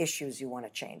and the issues you want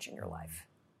to change in your life.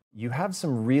 You have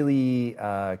some really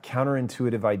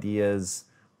counterintuitive ideas,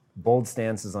 bold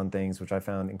stances on things, which I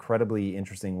found incredibly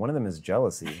interesting. One of them is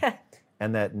jealousy.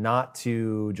 And that not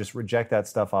to just reject that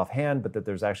stuff offhand, but that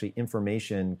there's actually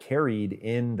information carried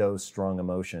in those strong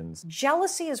emotions.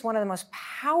 Jealousy is one of the most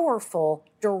powerful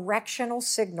directional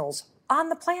signals on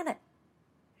the planet,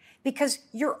 because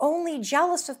you're only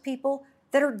jealous of people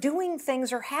that are doing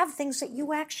things or have things that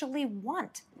you actually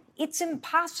want. It's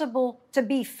impossible to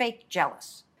be fake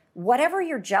jealous. Whatever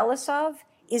you're jealous of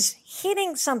is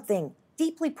hitting something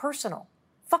deeply personal.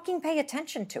 Fucking pay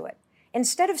attention to it.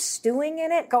 Instead of stewing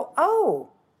in it, go,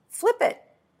 oh, flip it.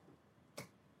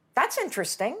 That's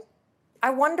interesting.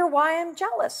 I wonder why I'm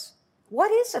jealous. What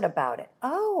is it about it?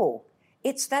 Oh,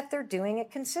 it's that they're doing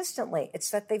it consistently. It's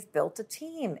that they've built a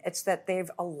team. It's that they've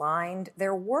aligned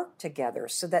their work together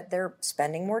so that they're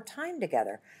spending more time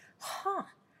together.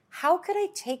 How could I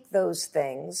take those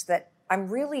things that I'm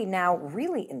really now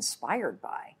really inspired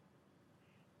by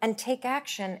and take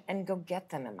action and go get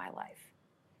them in my life?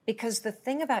 Because the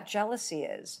thing about jealousy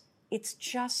is it's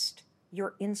just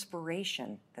your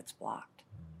inspiration that's blocked.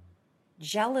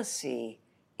 Jealousy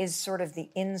is sort of the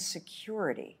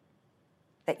insecurity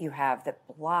that you have that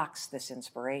blocks this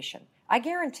inspiration. I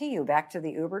guarantee you, back to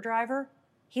the Uber driver,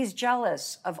 he's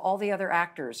jealous of all the other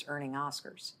actors earning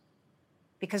Oscars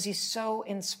because he's so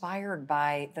inspired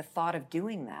by the thought of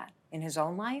doing that in his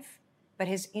own life. But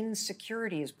his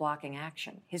insecurity is blocking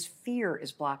action. His fear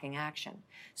is blocking action.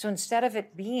 So instead of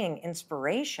it being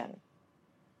inspiration,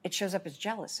 it shows up as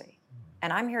jealousy.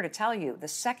 And I'm here to tell you, the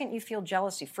second you feel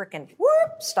jealousy, frickin'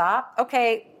 whoop, stop.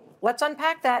 Okay, let's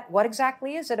unpack that. What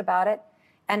exactly is it about it?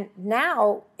 And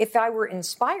now, if I were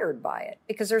inspired by it,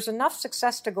 because there's enough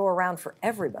success to go around for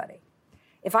everybody,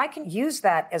 if I can use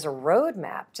that as a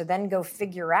roadmap to then go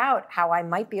figure out how I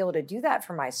might be able to do that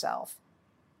for myself,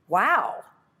 wow.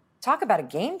 Talk about a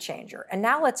game changer. And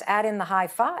now let's add in the high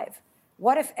five.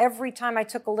 What if every time I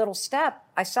took a little step,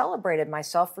 I celebrated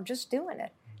myself for just doing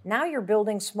it? Now you're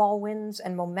building small wins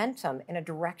and momentum in a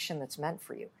direction that's meant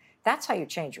for you. That's how you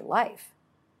change your life.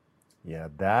 Yeah,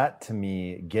 that to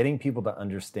me, getting people to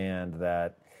understand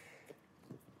that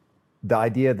the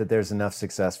idea that there's enough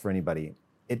success for anybody,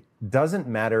 it doesn't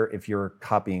matter if you're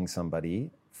copying somebody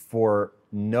for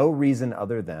no reason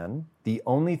other than the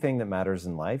only thing that matters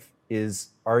in life is,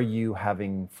 are you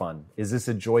having fun? Is this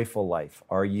a joyful life?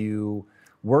 Are you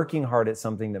working hard at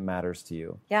something that matters to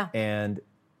you? Yeah. And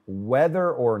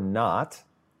whether or not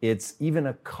it's even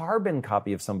a carbon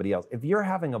copy of somebody else, if you're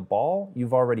having a ball,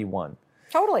 you've already won.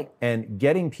 Totally. And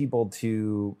getting people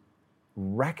to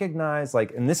recognize,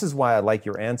 like, and this is why I like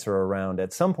your answer around,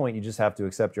 at some point you just have to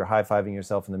accept you're high-fiving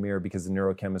yourself in the mirror because the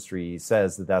neurochemistry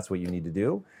says that that's what you need to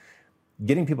do.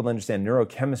 Getting people to understand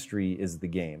neurochemistry is the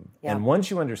game. Yeah. And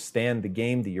once you understand the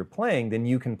game that you're playing, then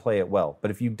you can play it well. But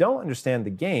if you don't understand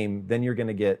the game, then you're going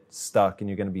to get stuck and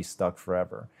you're going to be stuck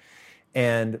forever.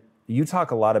 And you talk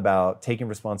a lot about taking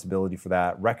responsibility for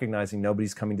that, recognizing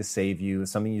nobody's coming to save you.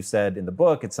 It's something you said in the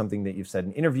book. It's something that you've said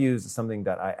in interviews. It's something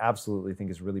that I absolutely think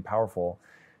is really powerful.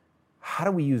 How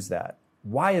do we use that?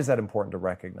 Why is that important to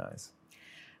recognize?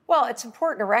 Well, it's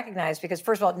important to recognize because,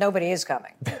 first of all, nobody is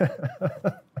coming.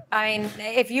 I mean,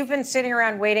 if you've been sitting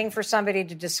around waiting for somebody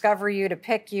to discover you, to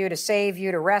pick you, to save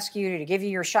you, to rescue you, to give you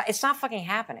your shot, it's not fucking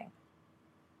happening.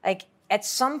 Like, at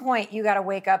some point, you got to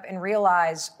wake up and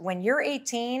realize when you're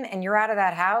 18 and you're out of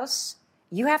that house,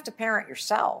 you have to parent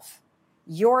yourself.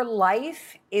 Your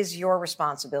life is your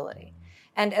responsibility.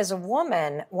 And as a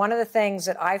woman, one of the things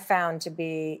that I found to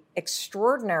be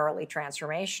extraordinarily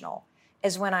transformational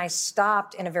is when I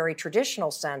stopped, in a very traditional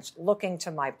sense, looking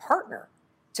to my partner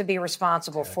to be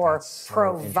responsible for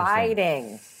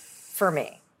providing for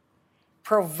me,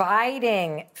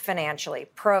 providing financially,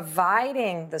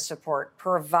 providing the support,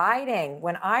 providing.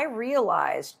 When I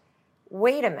realized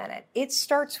wait a minute, it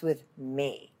starts with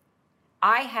me.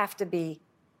 I have to be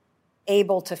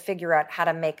able to figure out how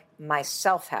to make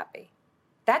myself happy.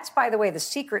 That's, by the way, the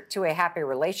secret to a happy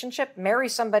relationship. Marry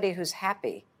somebody who's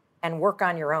happy and work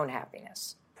on your own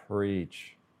happiness.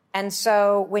 Preach. And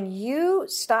so when you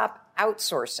stop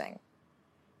outsourcing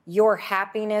your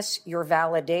happiness, your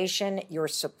validation, your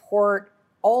support,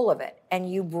 all of it,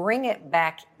 and you bring it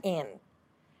back in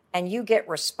and you get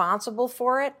responsible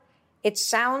for it, it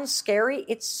sounds scary.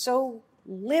 It's so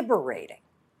liberating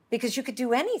because you could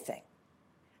do anything.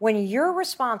 When you're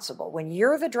responsible, when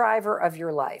you're the driver of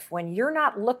your life, when you're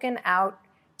not looking out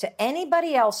to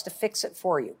anybody else to fix it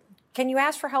for you, can you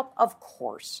ask for help? Of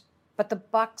course. But the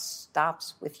buck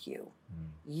stops with you.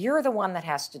 You're the one that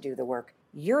has to do the work.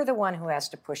 You're the one who has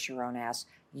to push your own ass.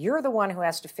 You're the one who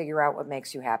has to figure out what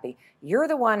makes you happy. You're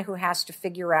the one who has to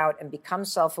figure out and become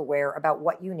self-aware about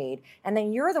what you need. And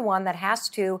then you're the one that has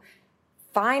to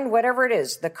find whatever it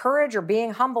is, the courage or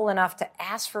being humble enough to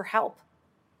ask for help.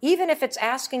 Even if it's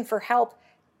asking for help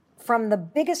from the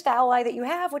biggest ally that you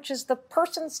have, which is the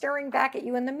person staring back at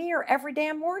you in the mirror every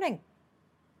damn morning.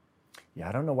 Yeah,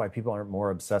 I don't know why people aren't more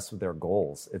obsessed with their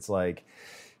goals. It's like,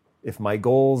 if my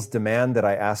goals demand that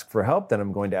I ask for help, then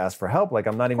I'm going to ask for help. Like,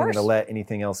 I'm not even going to let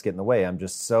anything else get in the way. I'm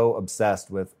just so obsessed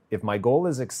with, if my goal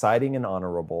is exciting and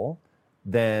honorable,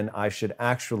 then I should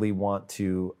actually want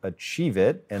to achieve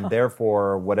it. And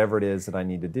therefore, whatever it is that I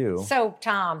need to do. So,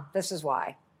 Tom, this is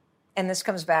why. And this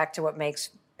comes back to what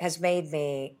has made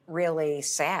me really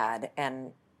sad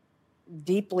and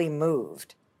deeply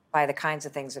moved by the kinds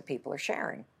of things that people are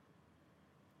sharing.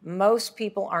 Most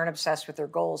people aren't obsessed with their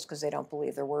goals because they don't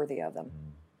believe they're worthy of them.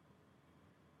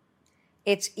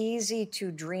 It's easy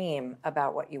to dream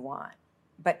about what you want,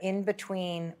 but in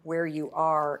between where you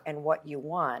are and what you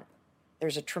want,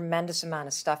 there's a tremendous amount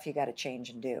of stuff you got to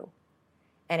change and do.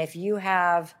 And if you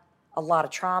have a lot of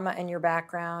trauma in your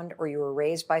background, or you were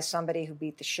raised by somebody who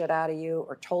beat the shit out of you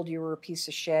or told you were a piece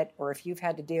of shit, or if you've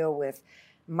had to deal with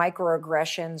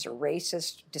microaggressions or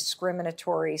racist,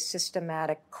 discriminatory,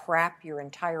 systematic crap your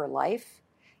entire life,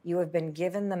 you have been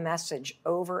given the message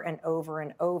over and over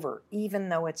and over, even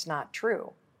though it's not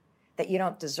true, that you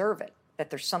don't deserve it, that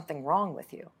there's something wrong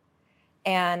with you.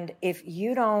 And if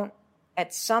you don't,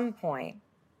 at some point,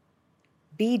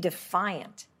 be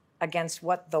defiant against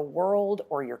what the world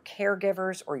or your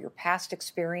caregivers or your past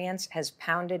experience has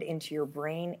pounded into your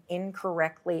brain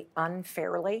incorrectly,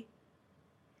 unfairly,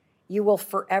 you will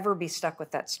forever be stuck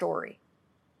with that story.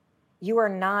 You are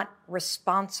not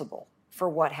responsible for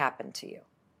what happened to you.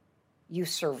 You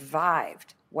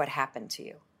survived what happened to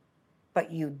you.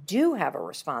 But you do have a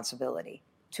responsibility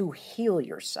to heal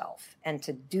yourself and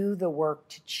to do the work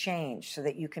to change so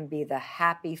that you can be the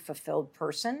happy, fulfilled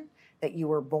person that you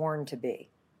were born to be.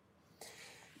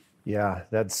 Yeah,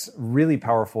 that's really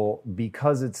powerful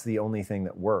because it's the only thing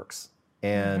that works.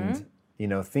 And,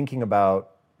 thinking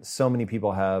about so many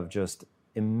people have just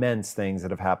immense things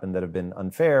that have happened that have been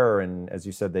unfair. And as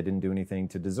you said, they didn't do anything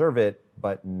to deserve it.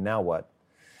 But now what?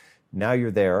 Now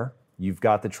you're there, you've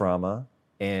got the trauma,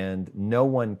 and no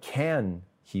one can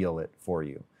heal it for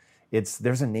you.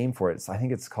 There's a name for it. I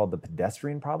think it's called the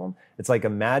pedestrian problem. It's like,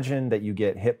 imagine that you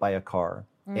get hit by a car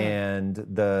and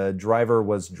the driver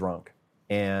was drunk.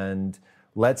 And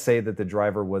let's say that the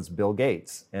driver was Bill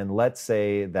Gates. And let's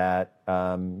say that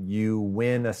you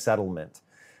win a settlement.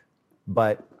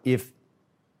 But if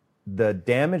the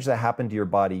damage that happened to your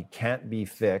body can't be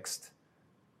fixed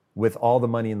with all the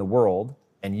money in the world,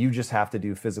 and you just have to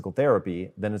do physical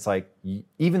therapy, then it's like,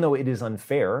 even though it is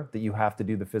unfair that you have to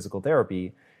do the physical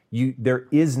therapy, there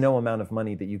is no amount of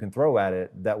money that you can throw at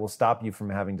it that will stop you from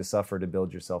having to suffer to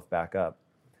build yourself back up.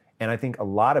 And I think a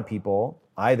lot of people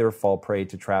either fall prey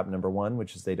to trap number one,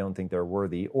 which is they don't think they're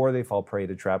worthy, or they fall prey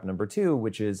to trap number two,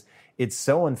 which is it's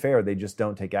so unfair they just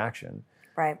don't take action.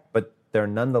 Right. But they're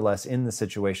nonetheless in the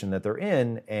situation that they're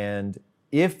in. And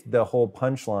if the whole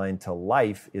punchline to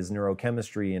life is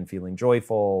neurochemistry and feeling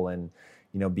joyful and,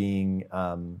 being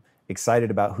excited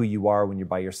about who you are when you're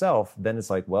by yourself, then it's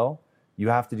like, well, you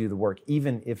have to do the work,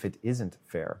 even if it isn't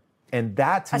fair. And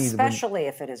that to me, especially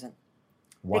if it isn't.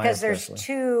 Why because especially? There's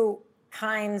two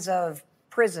kinds of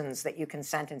prisons that you can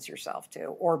sentence yourself to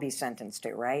or be sentenced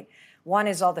to, right? One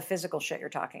is all the physical shit you're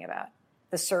talking about,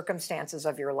 the circumstances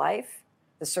of your life,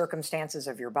 the circumstances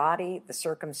of your body, the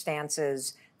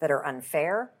circumstances that are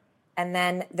unfair. And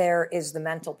then there is the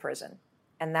mental prison,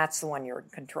 and that's the one you're in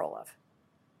control of.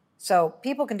 So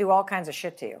people can do all kinds of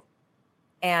shit to you,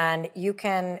 and you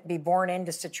can be born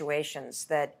into situations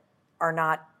that are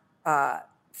not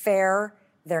fair.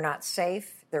 They're not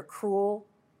safe. They're cruel.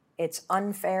 It's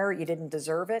unfair. You didn't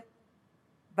deserve it.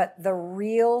 But the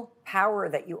real power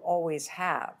that you always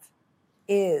have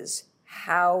is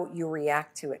how you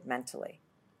react to it mentally.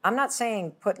 I'm not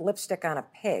saying put lipstick on a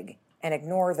pig and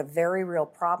ignore the very real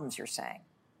problems you're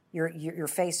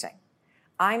facing.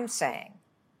 I'm saying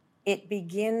it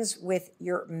begins with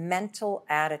your mental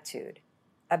attitude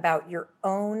about your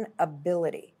own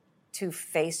ability to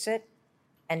face it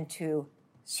and to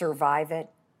survive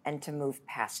it and to move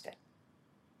past it.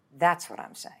 That's what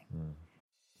I'm saying.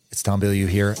 It's Tom Bilyeu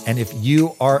here. And if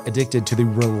you are addicted to the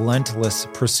relentless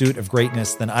pursuit of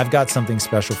greatness, then I've got something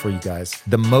special for you guys.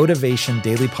 The Motivation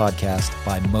Daily Podcast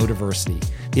by Motiversity.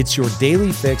 It's your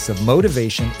daily fix of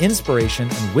motivation, inspiration,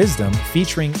 and wisdom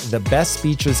featuring the best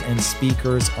speeches and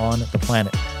speakers on the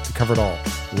planet. We cover it all.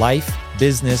 Life,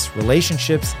 business,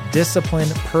 relationships, discipline,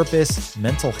 purpose,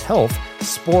 mental health,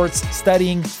 sports,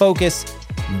 studying, focus,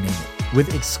 you name it.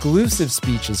 With exclusive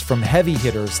speeches from heavy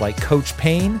hitters like Coach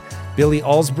Payne, Billy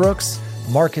Alsbrooks,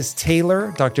 Marcus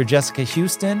Taylor, Dr. Jessica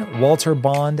Houston, Walter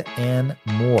Bond, and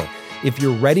more. If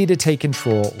you're ready to take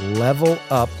control, level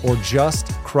up, or just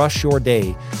crush your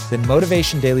day, then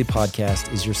Motivation Daily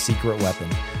Podcast is your secret weapon.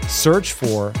 Search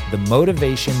for the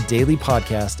Motivation Daily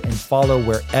Podcast and follow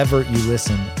wherever you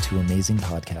listen to amazing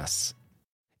podcasts.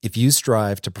 If you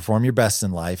strive to perform your best in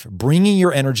life, bringing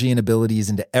your energy and abilities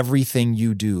into everything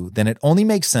you do, then it only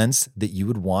makes sense that you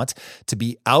would want to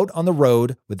be out on the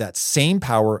road with that same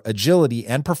power, agility,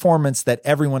 and performance that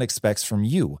everyone expects from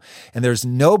you. And there's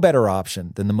no better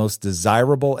option than the most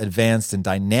desirable, advanced, and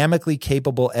dynamically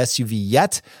capable SUV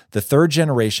yet, the third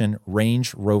generation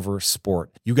Range Rover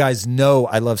Sport. You guys know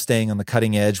I love staying on the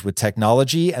cutting edge with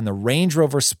technology, and the Range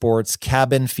Rover Sport's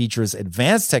cabin features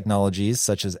advanced technologies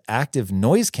such as active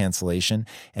noise cancellation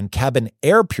and cabin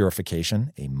air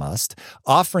purification, a must,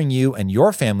 offering you and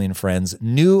your family and friends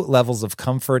new levels of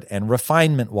comfort and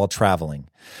refinement while traveling.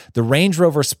 The Range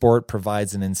Rover Sport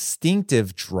provides an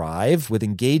instinctive drive with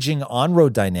engaging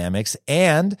on-road dynamics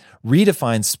and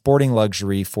redefines sporting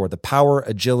luxury for the power,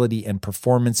 agility, and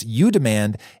performance you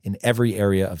demand in every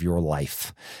area of your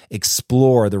life.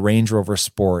 Explore the Range Rover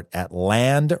Sport at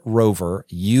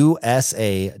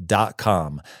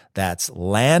LandRoverUSA.com. That's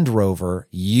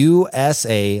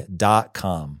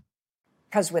LandRoverUSA.com.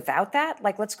 Because without that,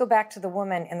 like, let's go back to the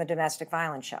woman in the domestic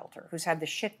violence shelter who's had the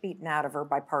shit beaten out of her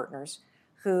by partners,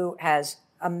 who has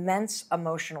immense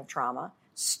emotional trauma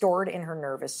stored in her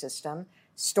nervous system,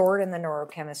 stored in the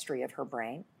neurochemistry of her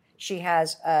brain. She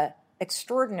has an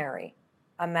extraordinary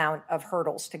amount of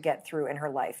hurdles to get through in her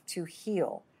life to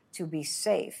heal, to be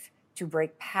safe, to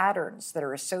break patterns that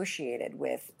are associated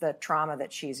with the trauma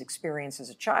that she's experienced as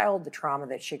a child, the trauma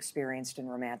that she experienced in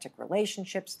romantic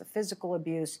relationships, the physical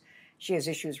abuse. She has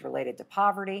issues related to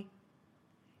poverty.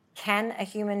 Can a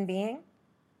human being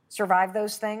survive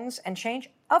those things and change?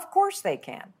 Of course they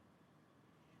can.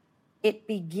 It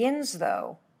begins,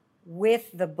 though,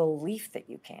 with the belief that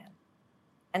you can.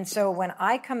 And so when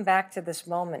I come back to this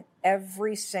moment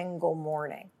every single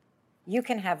morning, you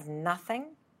can have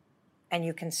nothing and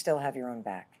you can still have your own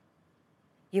back.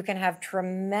 You can have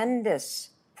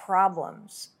tremendous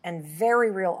problems and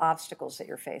very real obstacles that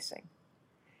you're facing.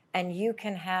 And you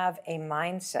can have a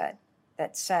mindset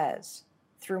that says,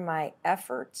 through my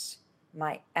efforts,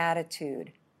 my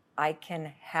attitude, I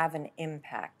can have an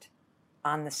impact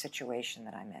on the situation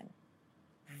that I'm in.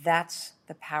 That's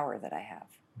the power that I have.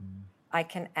 I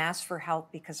can ask for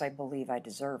help because I believe I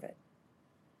deserve it.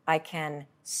 I can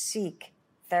seek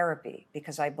therapy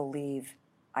because I believe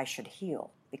I should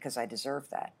heal because I deserve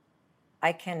that.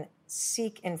 I can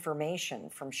seek information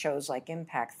from shows like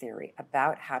Impact Theory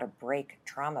about how to break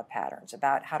trauma patterns,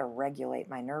 about how to regulate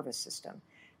my nervous system,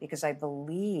 because I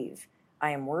believe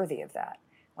I am worthy of that.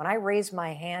 When I raise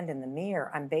my hand in the mirror,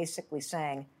 I'm basically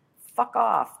saying, fuck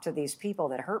off to these people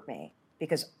that hurt me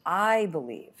because I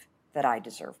believe that I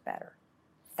deserve better.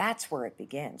 That's where it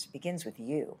begins. It begins with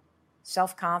you.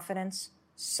 Self-confidence,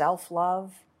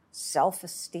 self-love,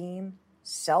 self-esteem,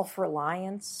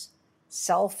 self-reliance,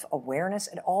 self-awareness.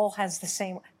 It all has the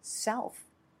same self.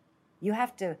 You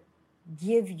have to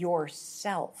give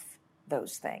yourself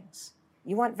those things.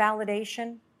 You want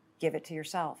validation? Give it to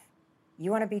yourself.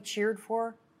 You want to be cheered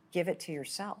for? Give it to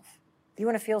yourself. You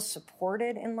want to feel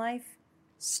supported in life?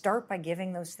 Start by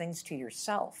giving those things to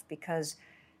yourself, because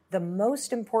the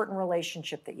most important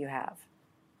relationship that you have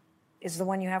is the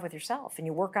one you have with yourself, and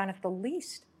you work on it the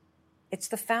least. It's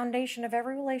the foundation of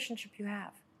every relationship you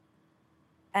have.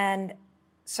 And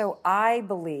so I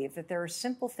believe that there are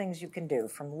simple things you can do,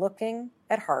 from looking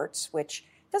at hearts, which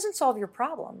doesn't solve your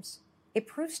problems. It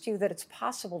proves to you that it's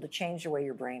possible to change the way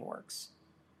your brain works.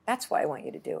 That's why I want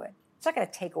you to do it. It's not going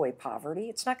to take away poverty.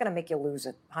 It's not going to make you lose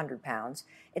 100 pounds.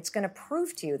 It's going to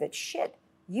prove to you that shit,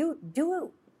 you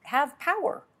do have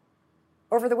power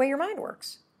over the way your mind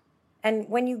works. And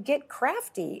when you get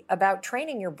crafty about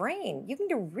training your brain, you can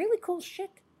do really cool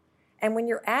shit. And when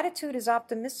your attitude is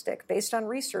optimistic, based on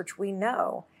research, we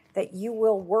know that you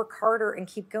will work harder and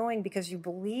keep going because you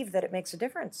believe that it makes a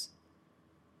difference.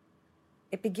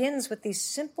 It begins with these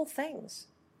simple things.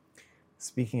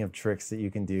 Speaking of tricks that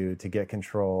you can do to get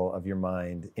control of your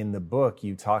mind, in the book,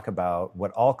 you talk about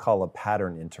what I'll call a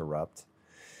pattern interrupt.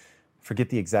 Forget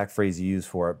the exact phrase you use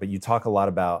for it, but you talk a lot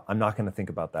about, I'm not going to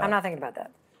think about that. I'm not thinking about that.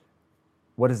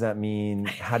 What does that mean?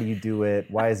 How do you do it?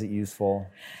 Why is it useful?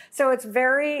 So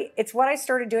it's what I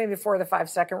started doing before the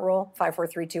 5-second rule, 5, 4,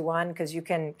 3, 2, 1, because you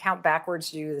can count backwards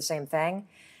to do the same thing.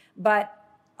 But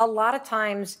a lot of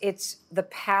times it's the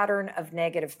pattern of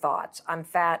negative thoughts. I'm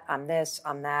fat, I'm this,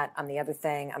 I'm that, I'm the other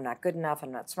thing, I'm not good enough,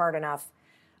 I'm not smart enough.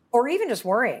 Or even just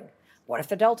worrying. What if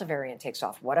the Delta variant takes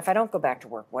off? What if I don't go back to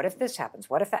work? What if this happens?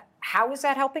 What if that? How is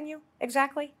that helping you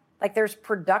exactly? Like there's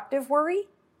productive worry,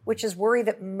 which is worry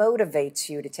that motivates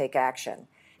you to take action.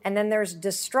 And then there's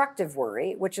destructive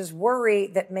worry, which is worry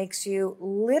that makes you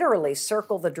literally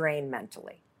circle the drain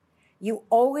mentally. You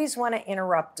always want to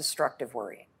interrupt destructive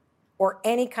worry or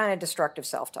any kind of destructive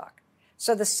self-talk.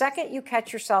 So the second you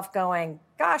catch yourself going,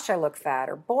 gosh, I look fat,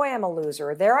 or boy, I'm a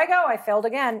loser, or there I go, I failed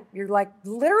again, you're like,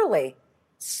 literally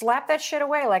slap that shit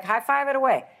away, like high five it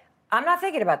away. I'm not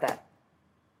thinking about that.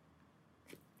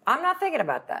 I'm not thinking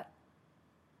about that.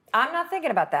 I'm not thinking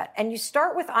about that. And you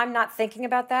start with, I'm not thinking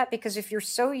about that, because if you're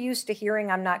so used to hearing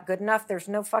I'm not good enough, there's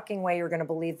no fucking way you're going to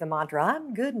believe the mantra,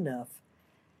 I'm good enough.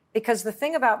 Because the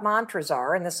thing about mantras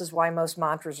are, and this is why most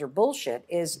mantras are bullshit,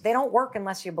 is they don't work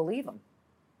unless you believe them.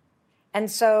 And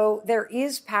so there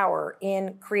is power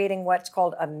in creating what's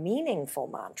called a meaningful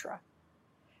mantra.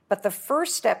 But the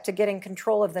first step to getting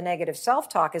control of the negative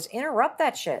self-talk is interrupt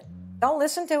that shit. Don't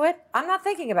listen to it. I'm not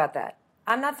thinking about that.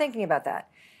 I'm not thinking about that.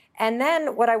 And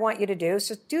then what I want you to do is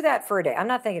just do that for a day. I'm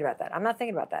not thinking about that. I'm not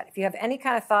thinking about that. If you have any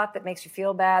kind of thought that makes you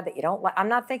feel bad, that you don't like, I'm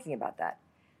not thinking about that.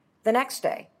 The next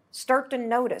day, start to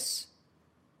notice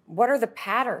what are the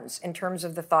patterns in terms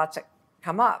of the thoughts that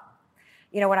come up.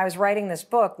 You know, when I was writing this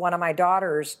book, one of my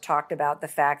daughters talked about the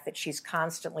fact that she's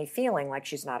constantly feeling like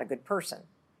she's not a good person.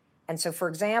 And so, for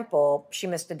example, she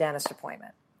missed a dentist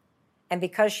appointment. And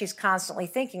because she's constantly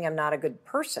thinking I'm not a good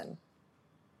person,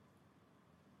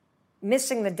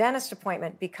 missing the dentist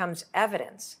appointment becomes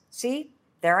evidence. See,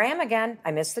 there I am again.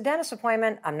 I missed the dentist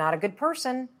appointment. I'm not a good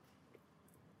person.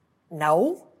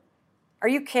 No. Are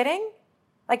you kidding?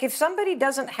 Like if somebody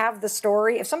doesn't have the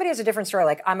story, if somebody has a different story,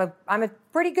 like I'm a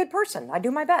pretty good person, I do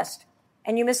my best,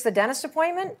 and you miss the dentist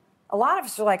appointment, a lot of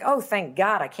us are like, oh, thank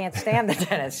God, I can't stand the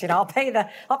dentist. You know, I'll pay the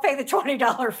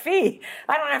 $20 fee.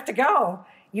 I don't have to go.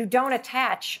 You don't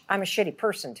attach I'm a shitty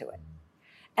person to it.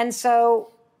 And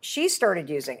so she started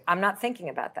using, I'm not thinking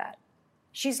about that.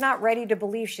 She's not ready to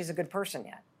believe she's a good person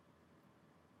yet,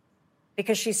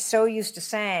 because she's so used to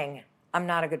saying, I'm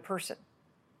not a good person.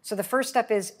 So the first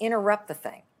step is interrupt the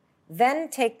thing, then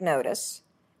take notice,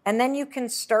 and then you can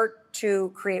start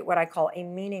to create what I call a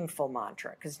meaningful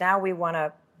mantra, because now we want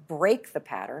to break the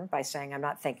pattern by saying, I'm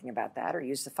not thinking about that, or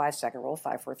use the 5-second rule,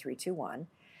 5, 4, 3, 2, 1.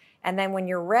 And then when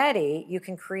you're ready, you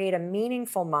can create a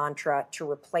meaningful mantra to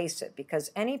replace it,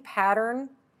 because any pattern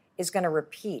is going to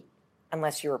repeat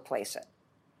unless you replace it.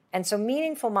 And so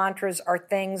meaningful mantras are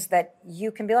things that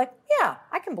you can be like, yeah,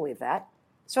 I can believe that.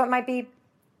 So it might be,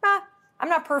 I'm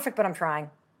not perfect, but I'm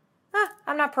trying.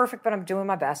 I'm not perfect, but I'm doing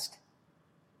my best.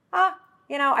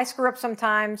 I screw up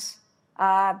sometimes,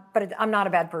 but I'm not a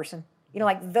bad person. You know,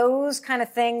 like those kind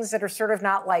of things that are sort of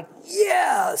not like,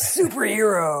 yeah,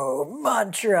 superhero,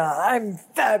 mantra, I'm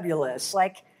fabulous.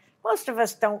 Like most of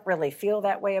us don't really feel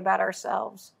that way about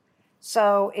ourselves.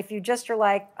 So if you just are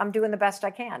like, I'm doing the best I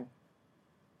can,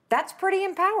 that's pretty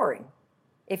empowering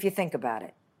if you think about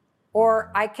it.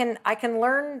 Or I can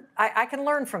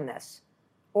learn from this.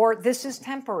 Or this is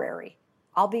temporary.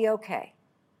 I'll be okay.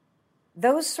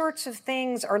 Those sorts of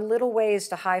things are little ways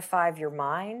to high five your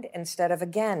mind instead of,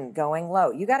 again, going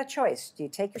low. You got a choice. Do you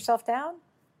take yourself down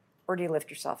or do you lift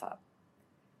yourself up?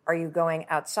 Are you going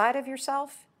outside of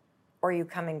yourself or are you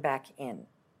coming back in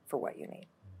for what you need?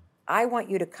 I want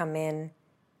you to come in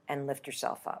and lift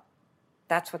yourself up.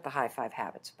 That's what the high five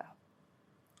habit's about.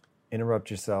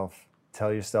 Interrupt yourself.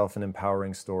 Tell yourself an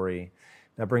empowering story.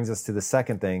 That brings us to the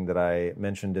second thing that I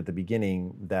mentioned at the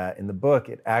beginning, that in the book,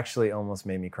 it actually almost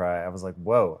made me cry. I was like,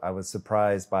 whoa, I was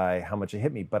surprised by how much it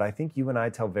hit me. But I think you and I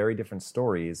tell very different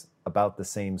stories about the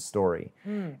same story.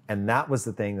 And that was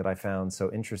the thing that I found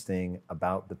so interesting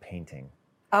about the painting.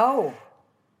 Oh.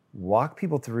 Walk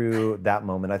people through that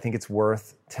moment. I think it's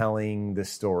worth telling the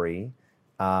story.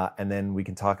 And then we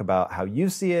can talk about how you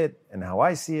see it and how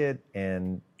I see it.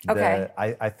 And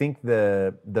I think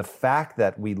the fact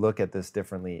that we look at this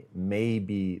differently may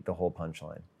be the whole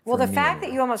punchline. Well, the fact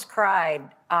that you almost cried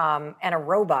and a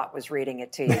robot was reading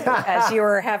it to you as you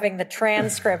were having the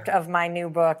transcript of my new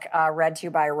book read to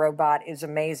you by a robot is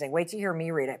amazing. Wait till you hear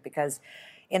me read it, because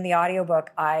in the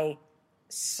audiobook, I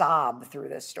sob through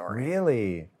this story.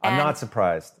 Really? I'm not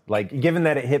surprised. Like, given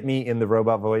that it hit me in the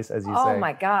robot voice, as you say. Oh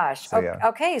my gosh. So, yeah.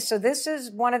 Okay, so this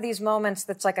is one of these moments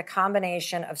that's like a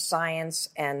combination of science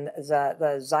and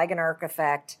the Zeigarnik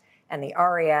effect and the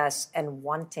RES and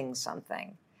wanting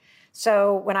something.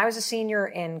 So when I was a senior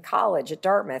in college at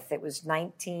Dartmouth, it was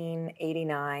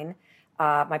 1989.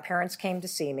 My parents came to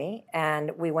see me,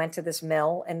 and we went to this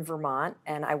mill in Vermont,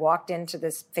 and I walked into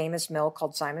this famous mill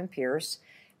called Simon Pierce.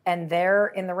 And there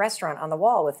in the restaurant on the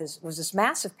wall was this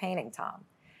massive painting, Tom.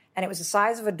 And it was the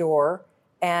size of a door.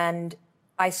 And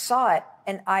I saw it,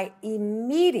 and I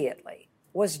immediately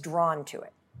was drawn to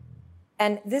it.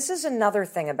 And this is another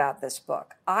thing about this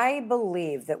book. I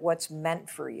believe that what's meant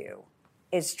for you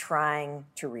is trying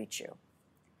to reach you.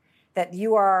 That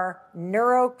you are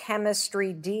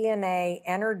neurochemistry, DNA,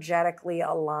 energetically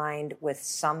aligned with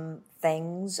some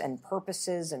things and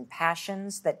purposes and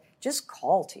passions that just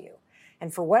call to you.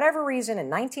 And for whatever reason,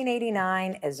 in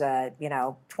 1989, as a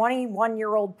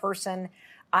 21-year-old person,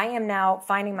 I am now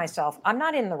finding myself, I'm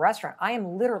not in the restaurant, I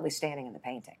am literally standing in the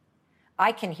painting.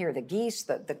 I can hear the geese,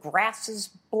 the grass is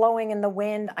blowing in the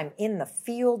wind, I'm in the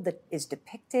field that is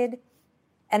depicted.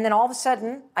 And then all of a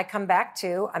sudden, I'm back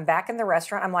in the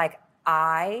restaurant, I'm like,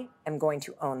 I am going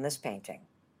to own this painting.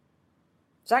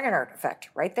 Zeigarnik effect,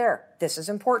 right there. This is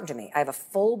important to me. I have a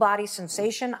full body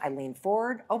sensation. I lean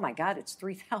forward. Oh my God, it's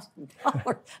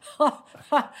 $3,000.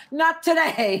 Not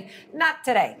today. Not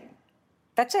today.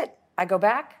 That's it. I go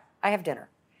back. I have dinner.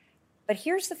 But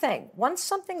here's the thing. Once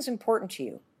something's important to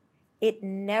you, it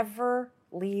never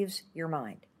leaves your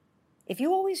mind. If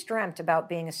you always dreamt about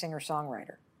being a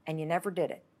singer-songwriter and you never did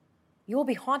it, you will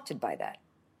be haunted by that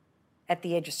at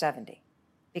the age of 70,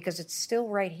 because it's still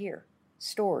right here,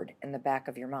 stored in the back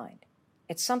of your mind.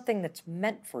 It's something that's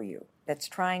meant for you, that's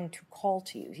trying to call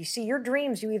to you. You see, your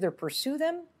dreams, you either pursue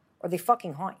them or they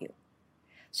fucking haunt you.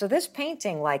 So this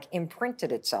painting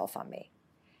imprinted itself on me.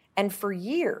 And for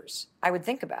years, I would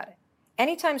think about it.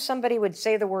 Anytime somebody would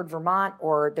say the word Vermont,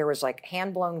 or there was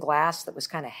hand-blown glass that was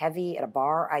kind of heavy at a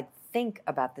bar, I'd think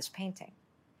about this painting.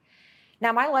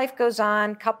 Now, my life goes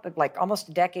on, almost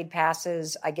a decade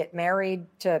passes. I get married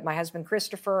to my husband,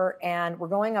 Christopher, and we're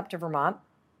going up to Vermont.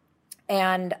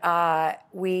 And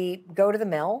we go to the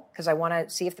mill because I want to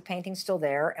see if the painting's still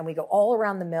there. And we go all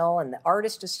around the mill, and the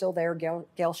artist is still there,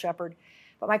 Gail Shepard,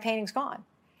 but my painting's gone.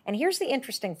 And here's the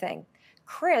interesting thing.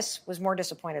 Chris was more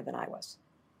disappointed than I was,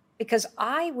 because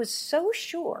I was so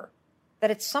sure that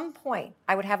at some point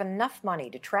I would have enough money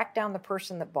to track down the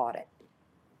person that bought it,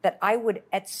 that I would,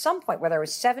 at some point, whether I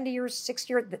was 70 years,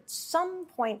 60 years, at some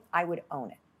point I would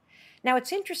own it. Now,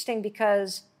 it's interesting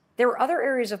because there were other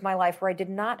areas of my life where I did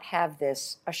not have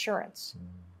this assurance.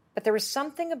 But there was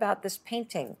something about this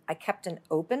painting. I kept an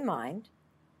open mind.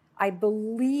 I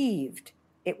believed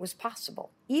it was possible,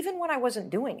 even when I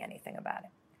wasn't doing anything about it.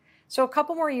 So a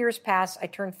couple more years pass, I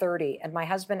turned 30, and my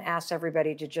husband asks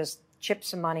everybody to just chip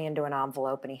some money into an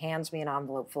envelope, and he hands me an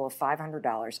envelope full of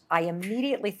 $500. I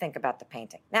immediately think about the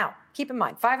painting. Now, keep in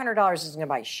mind, $500 isn't going to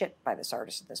buy shit by this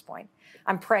artist at this point.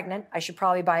 I'm pregnant. I should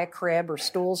probably buy a crib or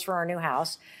stools for our new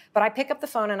house. But I pick up the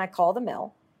phone and I call the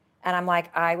mill, and I'm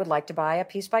like, I would like to buy a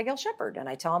piece by Gail Shepard. And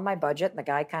I tell him my budget, and the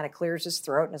guy kind of clears his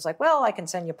throat and is like, well, I can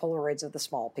send you Polaroids of the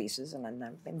small pieces. And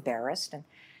I'm embarrassed. And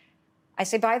I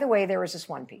say, by the way, there was this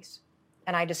one piece.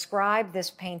 And I describe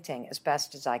this painting as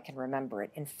best as I can remember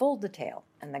it in full detail.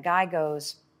 And the guy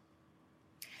goes,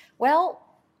 well,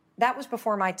 that was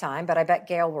before my time, but I bet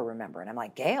Gail will remember. And I'm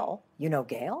like, Gail? You know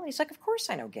Gail? And he's like, of course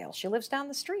I know Gail. She lives down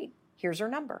the street. Here's her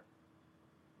number.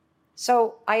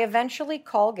 So I eventually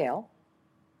call Gail,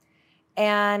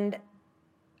 and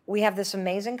we have this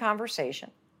amazing conversation.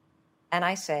 And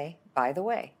I say, by the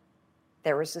way,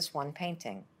 there was this one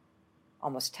painting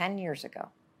almost 10 years ago.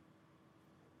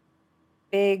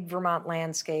 Big Vermont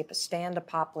landscape, a stand of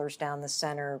poplars down the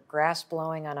center, grass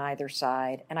blowing on either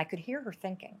side, and I could hear her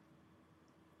thinking.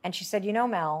 And she said, you know,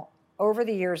 Mel, over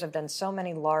the years I've done so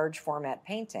many large format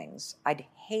paintings, I'd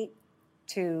hate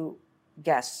to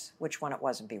guess which one it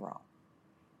was and be wrong.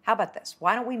 How about this?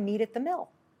 Why don't we meet at the mill?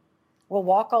 We'll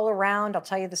walk all around, I'll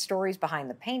tell you the stories behind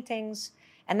the paintings,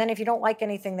 And then if you don't like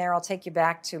anything there, I'll take you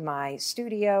back to my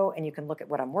studio and you can look at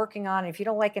what I'm working on. And if you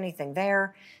don't like anything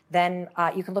there, then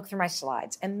you can look through my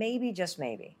slides. And maybe, just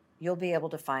maybe, you'll be able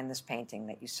to find this painting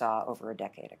that you saw over a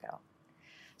decade ago.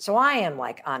 So I am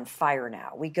like on fire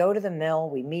now. We go to the mill,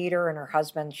 we meet her and her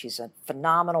husband. She's a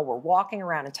phenomenal. We're walking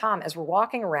around. And Tom, as we're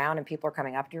walking around and people are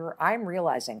coming up to her, I'm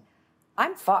realizing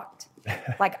I'm fucked.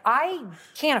 Like, I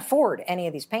can't afford any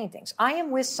of these paintings. I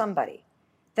am with somebody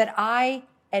that I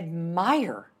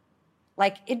admire.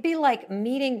 Like, it'd be like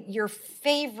meeting your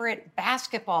favorite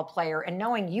basketball player and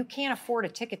knowing you can't afford a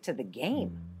ticket to the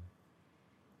game.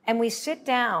 And we sit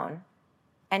down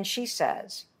and she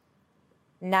says,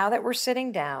 now that we're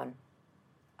sitting down,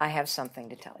 I have something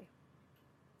to tell you.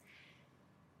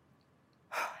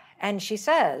 And she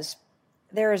says,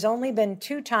 there has only been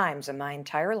 2 times in my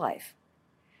entire life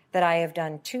that I have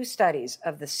done 2 studies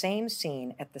of the same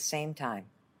scene at the same time.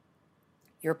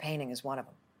 Your painting is one of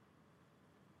them.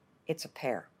 It's a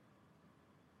pair.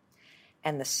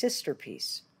 And the sister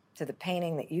piece to the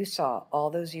painting that you saw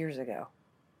all those years ago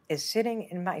is sitting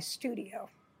in my studio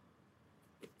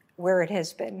where it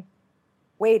has been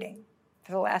waiting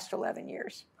for the last 11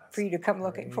 years for you to come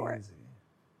looking for it.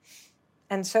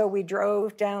 And so we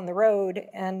drove down the road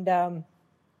and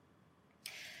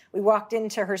we walked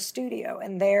into her studio,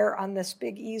 and there on this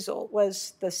big easel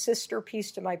was the sister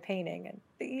piece to my painting. And,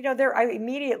 you know, there I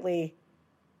immediately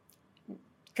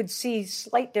could see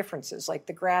slight differences, like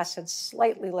the grass had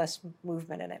slightly less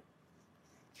movement in it.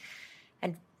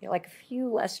 And you know, like a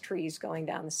few less trees going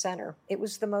down the center. It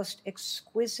was the most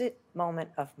exquisite moment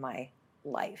of my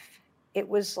life. It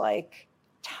was like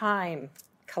time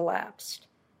collapsed.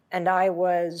 And I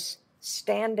was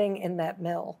standing in that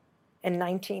mill in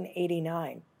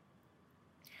 1989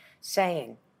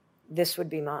 saying, this would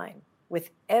be mine, with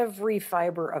every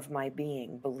fiber of my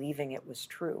being believing it was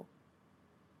true.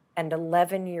 And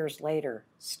 11 years later,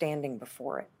 standing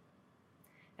before it.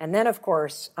 And then, of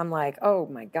course, I'm like, oh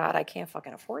my God, I can't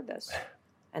fucking afford this.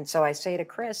 And so I say to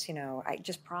Chris, you know, I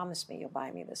just promise me you'll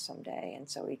buy me this someday. And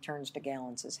so he turns to Gail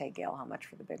and says, hey, Gail, how much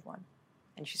for the big one?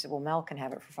 And she said, well, Mel can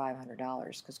have it for $500,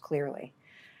 because clearly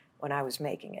when I was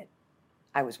making it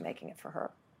for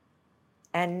her.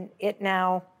 And it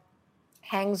now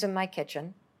hangs in my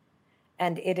kitchen,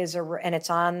 and it is and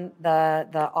it's on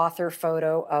the author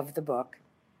photo of the book.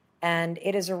 And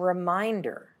it is a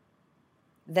reminder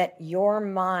that your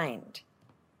mind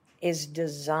is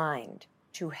designed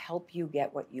to help you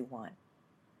get what you want.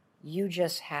 You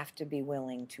just have to be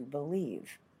willing to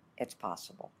believe it's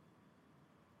possible.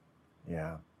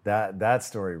 Yeah, that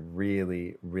story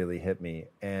really, really hit me.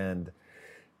 And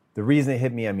the reason it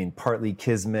hit me, I mean, partly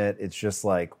kismet. It's just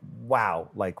like, wow,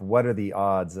 like what are the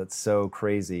odds? That's so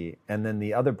crazy. And then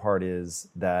the other part is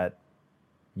that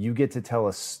you get to tell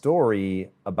a story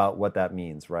about what that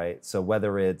means, right? So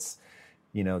whether it's,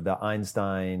 you know, the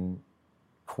Einstein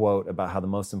quote about how the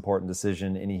most important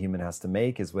decision any human has to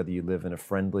make is whether you live in a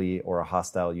friendly or a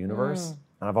hostile universe.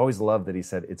 And I've always loved that he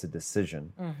said it's a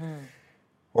decision.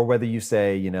 Or whether you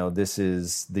say, you know, this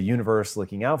is the universe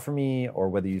looking out for me, or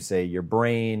whether you say your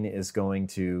brain is going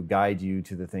to guide you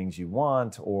to the things you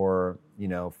want, or, you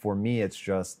know, for me, it's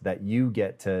just that you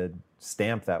get to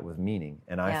stamp that with meaning.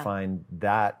 And I find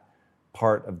that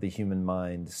part of the human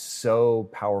mind so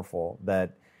powerful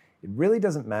that it really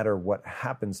doesn't matter what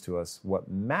happens to us. What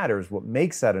matters, what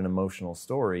makes that an emotional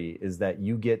story, is that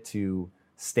you get to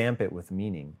stamp it with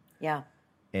meaning. Yeah.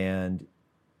 And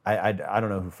I don't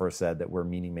know who first said that we're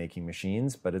meaning-making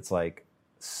machines, but it's like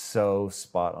so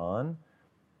spot on.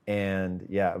 And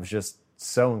yeah, it was just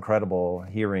so incredible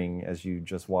hearing as you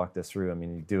just walked us through. I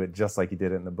mean, you do it just like you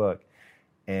did it in the book.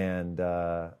 And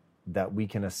that we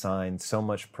can assign so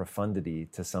much profundity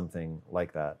to something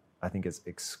like that, I think is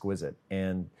exquisite.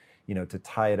 And, you know, to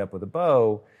tie it up with a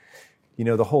bow, you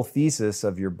know, the whole thesis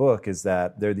of your book is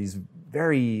that there are these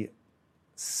very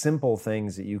simple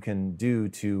things that you can do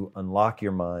to unlock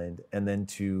your mind and then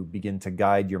to begin to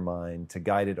guide your mind, to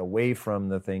guide it away from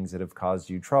the things that have caused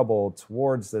you trouble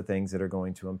towards the things that are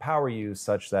going to empower you,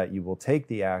 such that you will take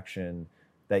the action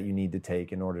that you need to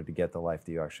take in order to get the life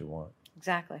that you actually want.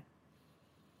 Exactly.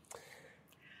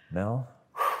 Mel,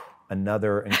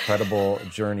 another incredible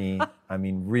journey. I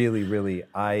mean, really, really,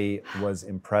 I was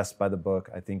impressed by the book.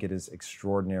 I think it is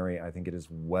extraordinary. I think it is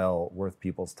well worth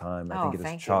people's time. I think it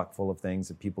is chock full of things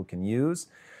that people can use.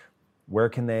 Where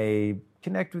can they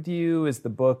connect with you? Is the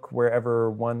book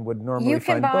wherever one would normally find books?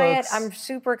 You can buy it. I'm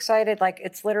super excited. Like,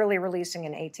 it's literally releasing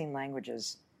in 18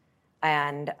 languages.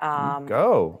 And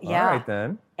Go. yeah. All right,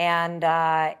 then.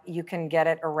 And you can get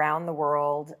it around the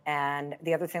world. And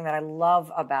the other thing that I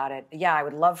love about it, I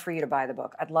would love for you to buy the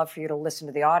book. I'd love for you to listen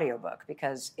to the audiobook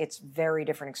because it's very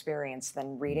different experience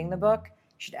than reading the book.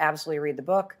 You should absolutely read the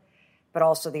book. But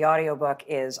also the audiobook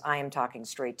is I am talking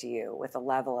straight to you with a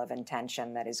level of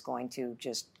intention that is going to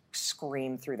just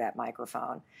scream through that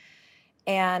microphone.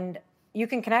 And you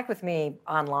can connect with me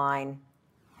online.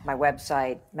 My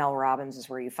website, Mel Robbins, is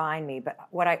where you find me. But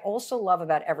what I also love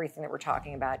about everything that we're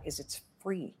talking about is it's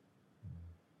free.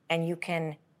 And you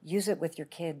can use it with your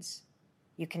kids.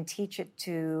 You can teach it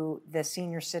to the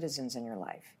senior citizens in your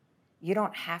life. You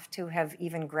don't have to have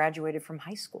even graduated from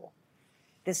high school.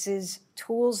 This is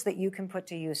tools that you can put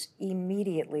to use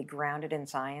immediately, grounded in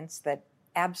science, that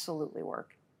absolutely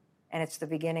work. And it's the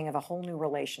beginning of a whole new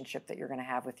relationship that you're going to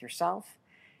have with yourself.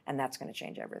 And that's going to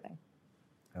change everything.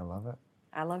 I love it.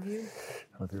 I love you.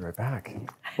 I love you right back.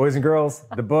 Boys and girls,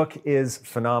 the book is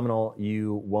phenomenal.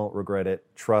 You won't regret it.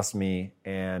 Trust me.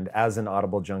 And as an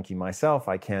Audible junkie myself,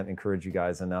 I can't encourage you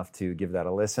guys enough to give that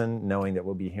a listen, knowing that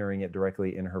we'll be hearing it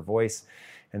directly in her voice.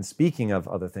 And speaking of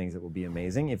other things that will be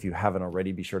amazing, if you haven't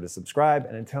already, be sure to subscribe.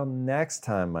 And until next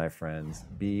time, my friends,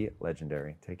 be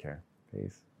legendary. Take care.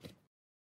 Peace.